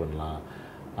காண்டாக்ட் பண்ணலாம்.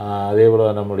 அதே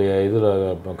போல் நம்முடைய இதில்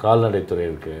கால்நடைத்துறை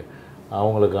இருக்குது,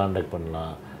 அவங்கள காண்டாக்ட்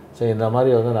பண்ணலாம். ஸோ இந்த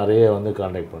மாதிரி வந்து நிறைய வந்து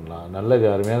காண்டாக்ட் பண்ணலாம். நல்ல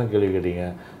அருமையான கேள்வி கேட்டீங்க.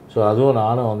 ஸோ அதுவும்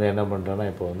நானும் வந்து என்ன பண்ணுறேன்னா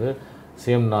இப்போ வந்து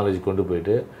சேம் நாலேஜ் கொண்டு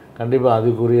போயிட்டு கண்டிப்பாக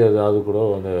அதுக்குரிய ஏதாவது கூட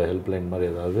வந்து ஹெல்ப்லைன் மாதிரி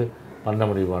ஏதாவது பண்ண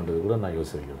முடியுமான்றது கூட நான்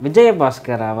யோசிக்கிறேன்.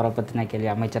 விஜயபாஸ்கர் அவரை பற்றின கேள்வி.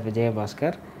 அமைச்சர்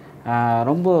விஜயபாஸ்கர்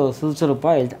ரொம்ப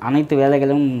சுறுசுறுப்பாக அனைத்து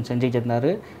வேலைகளும் செஞ்சுக்கிட்டு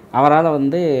இருந்தார். அவரால்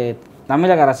வந்து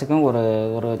தமிழக அரசுக்கும் ஒரு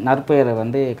ஒரு நற்பெயர்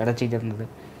வந்து கிடச்சிக்கிட்டு இருந்தது.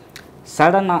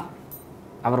 சடனாக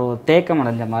அவர் ஒரு தேக்கம்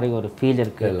அடைஞ்ச மாதிரி ஒரு ஃபீல்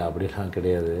இருக்குது. இல்லை அப்படிலாம்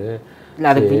கிடையாது. இல்லை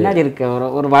அதுக்கு பின்னாடி இருக்க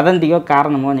ஒரு வதந்தியோ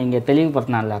காரணமோ நீங்கள்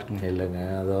தெளிவுபடுத்தினா நல்லா இருக்குங்க. இல்லைங்க,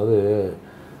 அதாவது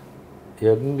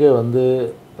எங்கே வந்து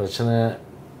பிரச்சனை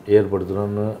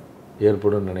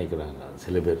ஏற்படும்னு நினைக்கிறாங்க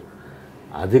சில பேர்,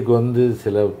 அதுக்கு வந்து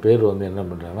சில பேர் வந்து என்ன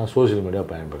பண்ணுறாங்கன்னா சோஷியல் மீடியா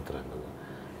பயன்படுத்துகிறாங்க.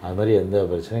 அது மாதிரி எந்த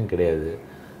பிரச்சனையும் கிடையாது.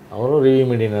 அவரும் ரிவ்யூ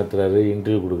மீட்டிங் நடத்துகிறாரு,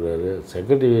 இன்டர்வியூ கொடுக்குறாரு,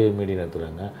 செக்ரட்டரி மீட்டிங்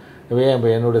நடத்துகிறாங்க. இப்போ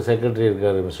என்னோடய செக்ரட்டரி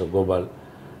இருக்கார் மிஸ்டர் கோபால்,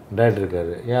 டேரக்டர்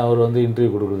இருக்கார். ஏன் அவர் வந்து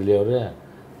இன்டர்வியூ கொடுக்குறது இல்லையா?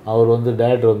 அவர் வந்து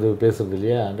டேரக்டர் வந்து பேசுகிறது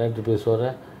இல்லையா? டேரக்டர் பேசுவார்.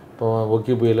 இப்போ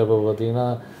ஒக்கி புயலில் இப்போ பார்த்தீங்கன்னா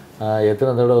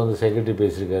எத்தனை தடவை வந்து செக்ரட்டரி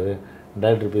பேசியிருக்காரு,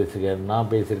 டேரக்டர் பேசியிருக்காரு,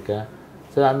 நான் பேசியிருக்கேன்.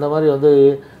 ஸோ அந்த மாதிரி வந்து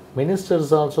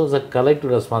ministers also is a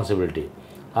collective responsibility.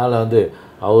 அதில் வந்து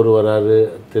அவர் வராரு,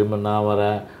 திரும்ப நான்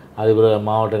வரேன், அதுக்கப்புறம்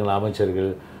மாவட்டங்கள்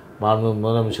அமைச்சர்கள்,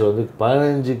 முதலமைச்சர் வந்து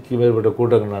 15க்கு மேற்பட்ட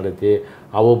கூட்டங்கள் நடத்தி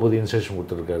அவ்வப்போது இன்ஸ்ட்ரக்ஷன்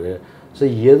கொடுத்துருக்காரு. ஸோ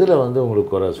எதில் வந்து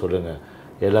உங்களுக்கு குறை சொல்லுங்கள்?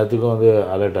 எல்லாத்துக்கும் வந்து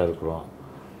அலர்ட்டாக இருக்கிறோம்.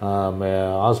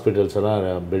 ஹாஸ்பிட்டல்ஸ்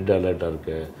எல்லாம் பெட் அலர்ட்டாக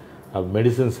இருக்குது,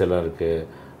 மெடிசின்ஸ் எல்லாம் இருக்குது,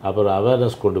 அப்புறம்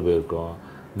அவேர்னஸ் கொண்டு போயிருக்கோம்.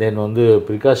 தென் வந்து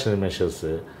ப்ரிகாஷனரி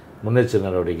மெஷர்ஸு, முன்னெச்சரிக்கை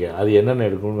நடவடிக்கை அது என்னென்ன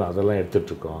எடுக்கணும்னு அதெல்லாம்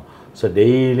எடுத்துகிட்ருக்கோம். ஸோ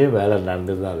டெய்லியும் வேலை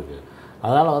நடந்துட்டு தான் இருக்குது.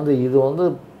 அதனால் வந்து இது வந்து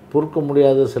பொறுக்க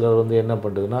முடியாத சிலர் வந்து என்ன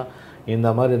பண்ணுறதுன்னா இந்த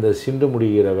மாதிரி இந்த சிண்டு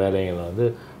முடிகிற வேலைகளை வந்து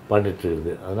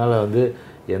பண்ணிகிட்ருக்குது. அதனால் வந்து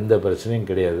எந்த பிரச்சனையும்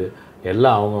கிடையாது.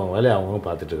 எல்லாம் அவங்கவுங்க வேலையை அவங்கவுங்க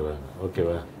பார்த்துட்ருக்குறாங்க.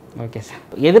 ஓகேவா? Okay sir.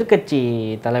 எதிர்க்கட்சி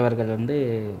தலைவர்கள் வந்து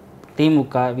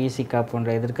திமுக, விசிக போன்ற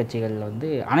எதிர்க்கட்சிகளில் வந்து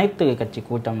அனைத்து கட்சி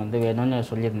கூட்டம் வந்து வேணும்னு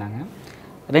சொல்லியிருந்தாங்க.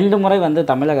 2 முறை வந்து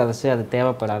தமிழக அரசு அது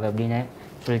தேவைப்படாது அப்படின்னு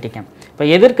சொல்லிட்டேன். இப்போ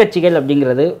எதிர்க்கட்சிகள்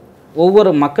அப்படிங்கிறது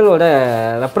ஒவ்வொரு மக்களோட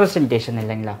ரெப்ரசன்டேஷன்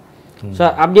இல்லைங்களா? ஸோ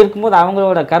அப்படி இருக்கும்போது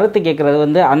அவங்களோட கருத்து கேட்குறது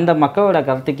வந்து அந்த மக்களோட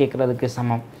கருத்து கேட்குறதுக்கு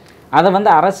சமம். அதை வந்து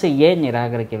அரசு ஏன்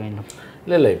நிராகரிக்க வேண்டும்?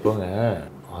 இல்லை இப்போங்க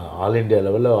ஆல் இண்டியா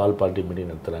லெவலில் ஆல் பார்ட்டி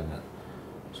மீட்டிங் நடத்துகிறாங்க.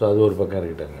 ஸோ அது ஒரு பக்கம்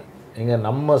இருக்கிட்டாங்க. இங்கே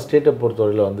நம்ம ஸ்டேட்டை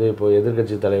பொறுத்தவரையில் வந்து இப்போது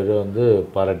எதிர்க்கட்சி தலைவரே வந்து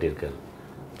பாராட்டியிருக்காரு,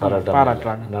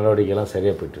 பாராட்டுறாங்க, நடவடிக்கைலாம்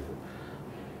சரியாக போய்ட்டுருக்கு.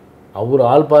 அவர்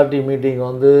ஆல் பார்ட்டி மீட்டிங்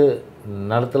வந்து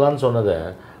நடத்தலான்னு சொன்னதை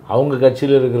அவங்க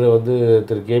கட்சியில் இருக்கிற வந்து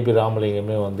திரு KP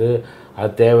ராமலிங்கமே வந்து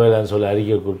அது தேவையில்லைன்னு சொல்லி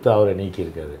அறிக்கை கொடுத்து அவரை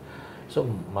நீக்கியிருக்காரு. ஸோ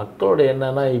மக்களோட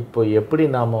என்னன்னா இப்போ எப்படி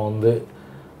நாம் வந்து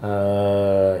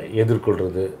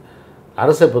எதிர்கொள்கிறது,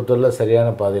 அரசை பொறுத்தவரை சரியான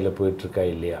பாதையில் போயிட்டுருக்கா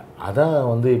இல்லையா, அதான்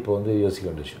வந்து இப்போ வந்து யோசிக்க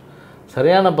வேண்டிய விஷயம்.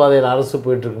 சரியான பாதையில் அரசு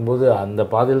போயிட்டுருக்கும்போது அந்த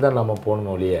பாதையில் தான் நம்ம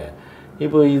போகணும் ஒழிய,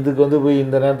 இப்போ இதுக்கு வந்து போய்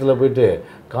இந்த நேரத்தில் போயிட்டு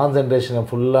கான்சன்ட்ரேஷனை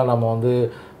ஃபுல்லாக நம்ம வந்து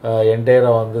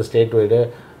என்டையராக வந்து ஸ்டேட் வைடு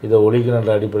இதை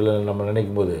ஒழிக்கணுன்ற அடிப்படையில் நம்ம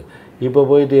நினைக்கும் போது இப்போ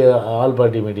போயிட்டு ஆல்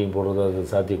பார்ட்டி மீட்டிங் போடுறது அது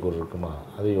சாத்தியக்கூறு இருக்குமா,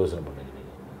 அது யோசனை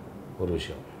பண்ணிக்கிறீங்க. ஒரு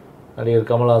விஷயம், நடிகர்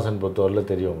கமல்ஹாசன் பொறுத்தவரையில்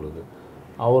தெரியும் உங்களுக்கு,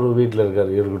 அவர் வீட்டில்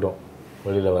இருக்கார், இருக்கட்டும்,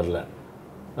 வெளியில் வரல,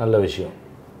 நல்ல விஷயம்,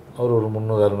 அவர் ஒரு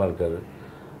முன்னுதாரணமாக இருக்கார்.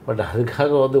 பட்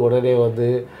அதுக்காக வந்து உடனே வந்து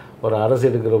ஒரு அரசு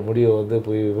எடுக்கிற முடிவை வந்து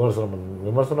போய்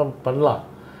விமர்சனம் பண்ணலாம்,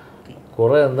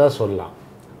 குறை இருந்தால் சொல்லலாம்,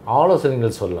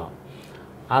 ஆலோசனைகள் சொல்லலாம்.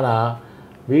 ஆனால்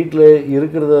வீட்டில்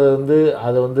இருக்கிறத வந்து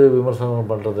அதை வந்து விமர்சனம்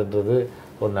பண்ணுறதுன்றது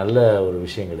ஒரு நல்ல ஒரு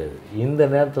விஷயம் கிடையாது. இந்த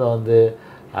நேரத்தில் வந்து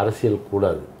அரசியல்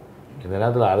கூடாது, இந்த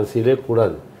நேரத்தில் அரசியலே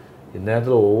கூடாது. இந்த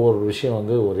நேரத்தில் ஒவ்வொரு விஷயம்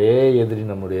வந்து ஒரே எதிரி,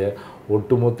 நம்முடைய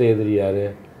ஒட்டுமொத்த எதிரி யார்?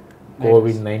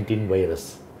 COVID-19 virus.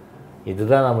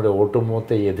 இதுதான் நம்முடைய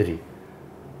ஒட்டுமொத்த எதிரி.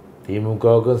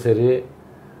 திமுகவுக்கும் சரி,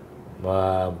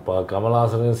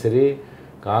 கமல்ஹாசனுக்கும் சரி,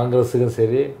 காங்கிரஸுக்கும்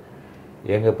சரி,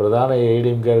 எங்கள் பிரதான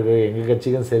ஏடிஎம்கே இருக்கிற எங்கள்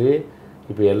கட்சிக்கும் சரி,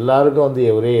 இப்போ எல்லாருக்கும் வந்து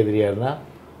ஒரே எதிரியாருன்னா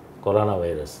கொரோனா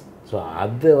வைரஸ். ஸோ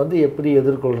அதை வந்து எப்படி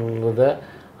எதிர்கொள்கிறத,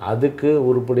 அதுக்கு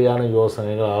உருப்படியான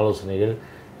யோசனைகள், ஆலோசனைகள்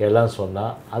எல்லாம்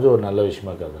சொன்னால் அது ஒரு நல்ல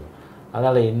விஷயமாக கருதணும்.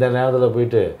 அதனால் இந்த நேரத்தில்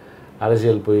போயிட்டு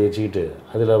அரசியல் போய் வச்சுக்கிட்டு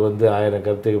அதில் வந்து 1000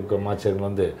 கருத்து மாற்றங்கள்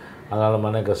வந்து அதனால்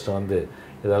மன கஷ்டம் வந்து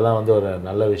இதெல்லாம் வந்து ஒரு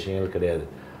நல்ல விஷயங்கள் கிடையாது.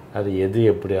 அது எது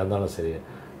எப்படியா இருந்தாலும் சரி,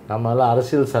 நம்மளால்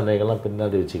அரசியல் சண்டைகள்லாம்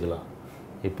பின்னாடி வச்சுக்கலாம்,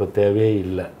 இப்போ தேவையே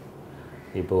இல்லை.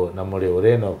 இப்போது நம்முடைய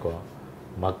ஒரே நோக்கம்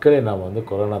மக்களை நாம் வந்து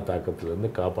கொரோனா தாக்கத்திலிருந்து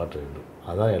காப்பாற்ற வேண்டும்.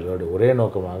 அதுதான் எல்லோருடைய ஒரே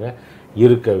நோக்கமாக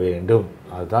இருக்க வேண்டும்.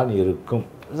 அதுதான் இருக்கும்.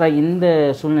 சார், இந்த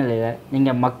சூழ்நிலையில்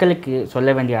நீங்கள் மக்களுக்கு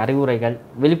சொல்ல வேண்டிய அறிவுரைகள்,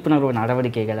 விழிப்புணர்வு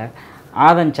நடவடிக்கைகளை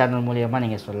ஆதன் சேனல் மூலியமாக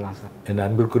நீங்கள் சொல்லலாம் சார். என்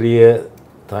அன்பிற்குரிய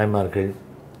தாய்மார்கள்,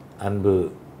 அன்பு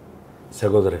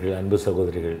சகோதரர்கள், அன்பு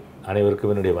சகோதரிகள்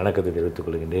அனைவருக்கும் என்னுடைய வணக்கத்தை தெரிவித்துக்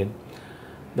கொள்கின்றேன்.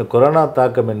 இந்த கொரோனா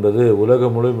தாக்கம் என்பது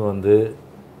உலகம் முழுவதும் வந்து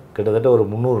கிட்டத்தட்ட ஒரு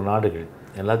 300 நாடுகள்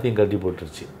எல்லாத்தையும் கட்டி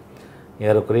போட்டுருச்சு.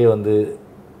 ஏறக்குறைய வந்து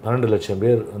 12 லட்சம்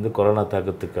பேர் வந்து கொரோனா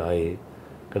தாக்கத்துக்கு ஆகி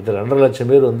கிட்டத்தட்ட 2.5 லட்சம்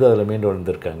பேர் வந்து அதில் மீண்டு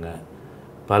வந்திருக்காங்க.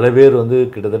 பல பேர் வந்து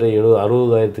கிட்டத்தட்ட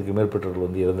 60,000க்கு மேற்பட்டவர்கள்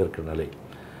வந்து இறந்திருக்கிற நிலை.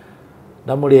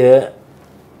 நம்முடைய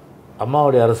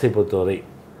அம்மாவுடைய அரசை பொறுத்தவரை,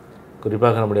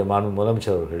 குறிப்பாக நம்முடைய மாண்பு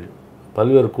முதலமைச்சர் அவர்கள்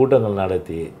பல்வேறு கூட்டங்கள்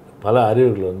நடத்தி பல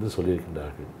அறிவுரைகள் வந்து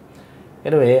சொல்லியிருக்கின்றார்கள்.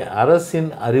 எனவே அரசின்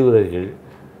அறிவுரைகள்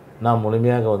நாம்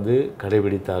முழுமையாக வந்து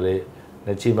கடைபிடித்தாலே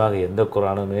நிச்சயமாக எந்த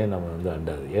கொரோனாவுமே நம்ம வந்து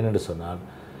அண்டாது. ஏனென்று சொன்னால்,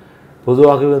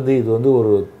 பொதுவாகவே வந்து இது வந்து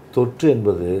ஒரு தொற்று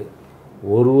என்பது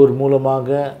ஒருவர் மூலமாக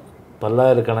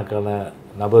பல்லாயிரக்கணக்கான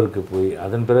நபருக்கு போய்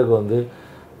அதன் பிறகு வந்து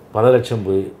பல லட்சம்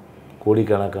போய்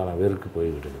கோடிக்கணக்கான பேருக்கு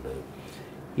போய்விடுகிறது.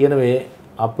 எனவே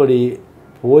அப்படி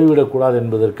போய்விடக்கூடாது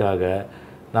என்பதற்காக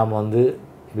நாம் வந்து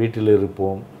வீட்டில்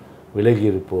இருப்போம், விலகி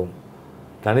இருப்போம்,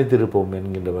 தனித்திருப்போம்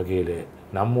என்கின்ற வகையில்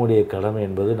நம்முடைய கடமை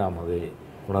என்பது நாம் அதை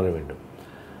உணர வேண்டும்.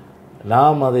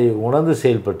 நாம் அதை உணர்ந்து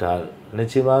செயல்பட்டால்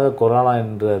நிச்சயமாக கொரோனா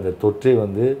என்ற அந்த தொற்றை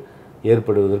வந்து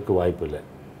ஏற்படுவதற்கு வாய்ப்பில்லை.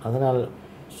 அதனால்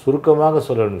சுருக்கமாக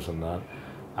சொல்ல வேண்டும் சொன்னால்,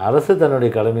 அரசு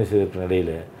தன்னுடைய கடமை செய்வதற்கு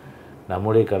இடையில்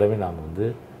நம்முடைய கடமை நாம் வந்து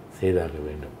செய்தாக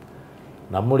வேண்டும்.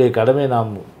 நம்முடைய கடமை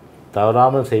நாம்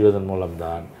தவறாமல் செய்வதன்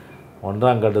மூலம்தான்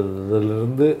 1ஆம்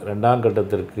கட்டத்திலிருந்து 2ஆம்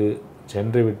கட்டத்திற்கு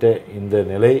சென்றுவிட்ட இந்த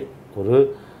நிலை ஒரு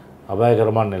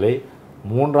அபாயகரமான நிலை.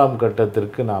 3ஆம்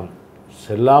கட்டத்திற்கு நாம்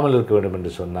செல்லாமல் இருக்க வேண்டும்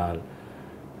என்று சொன்னால்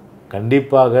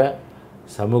கண்டிப்பாக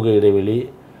சமூக இடைவெளி,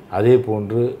 அதே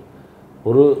போன்று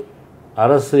ஒரு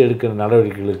அரசு எடுக்கிற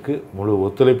நடவடிக்கைகளுக்கு முழு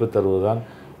ஒத்துழைப்பு தருவதுதான்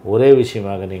ஒரே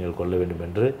விஷயமாக நீங்கள் கொள்ள வேண்டும்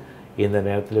என்று இந்த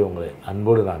நேரத்தில் உங்களை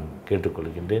அன்போடு நான்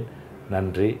கேட்டுக்கொள்கின்றேன்.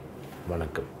 நன்றி,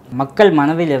 வணக்கம். மக்கள்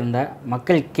மனதில் இருந்த,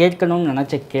 மக்கள் கேட்கணும்னு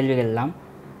நினச்ச கேள்விகள் எல்லாம்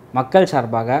மக்கள்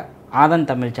சார்பாக ஆதன்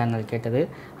தமிழ் சேனல் கேட்டது.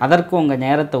 அதற்கு உங்கள்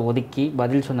நேரத்தை ஒதுக்கி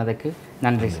பதில் சொன்னதுக்கு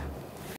நன்றி சார்.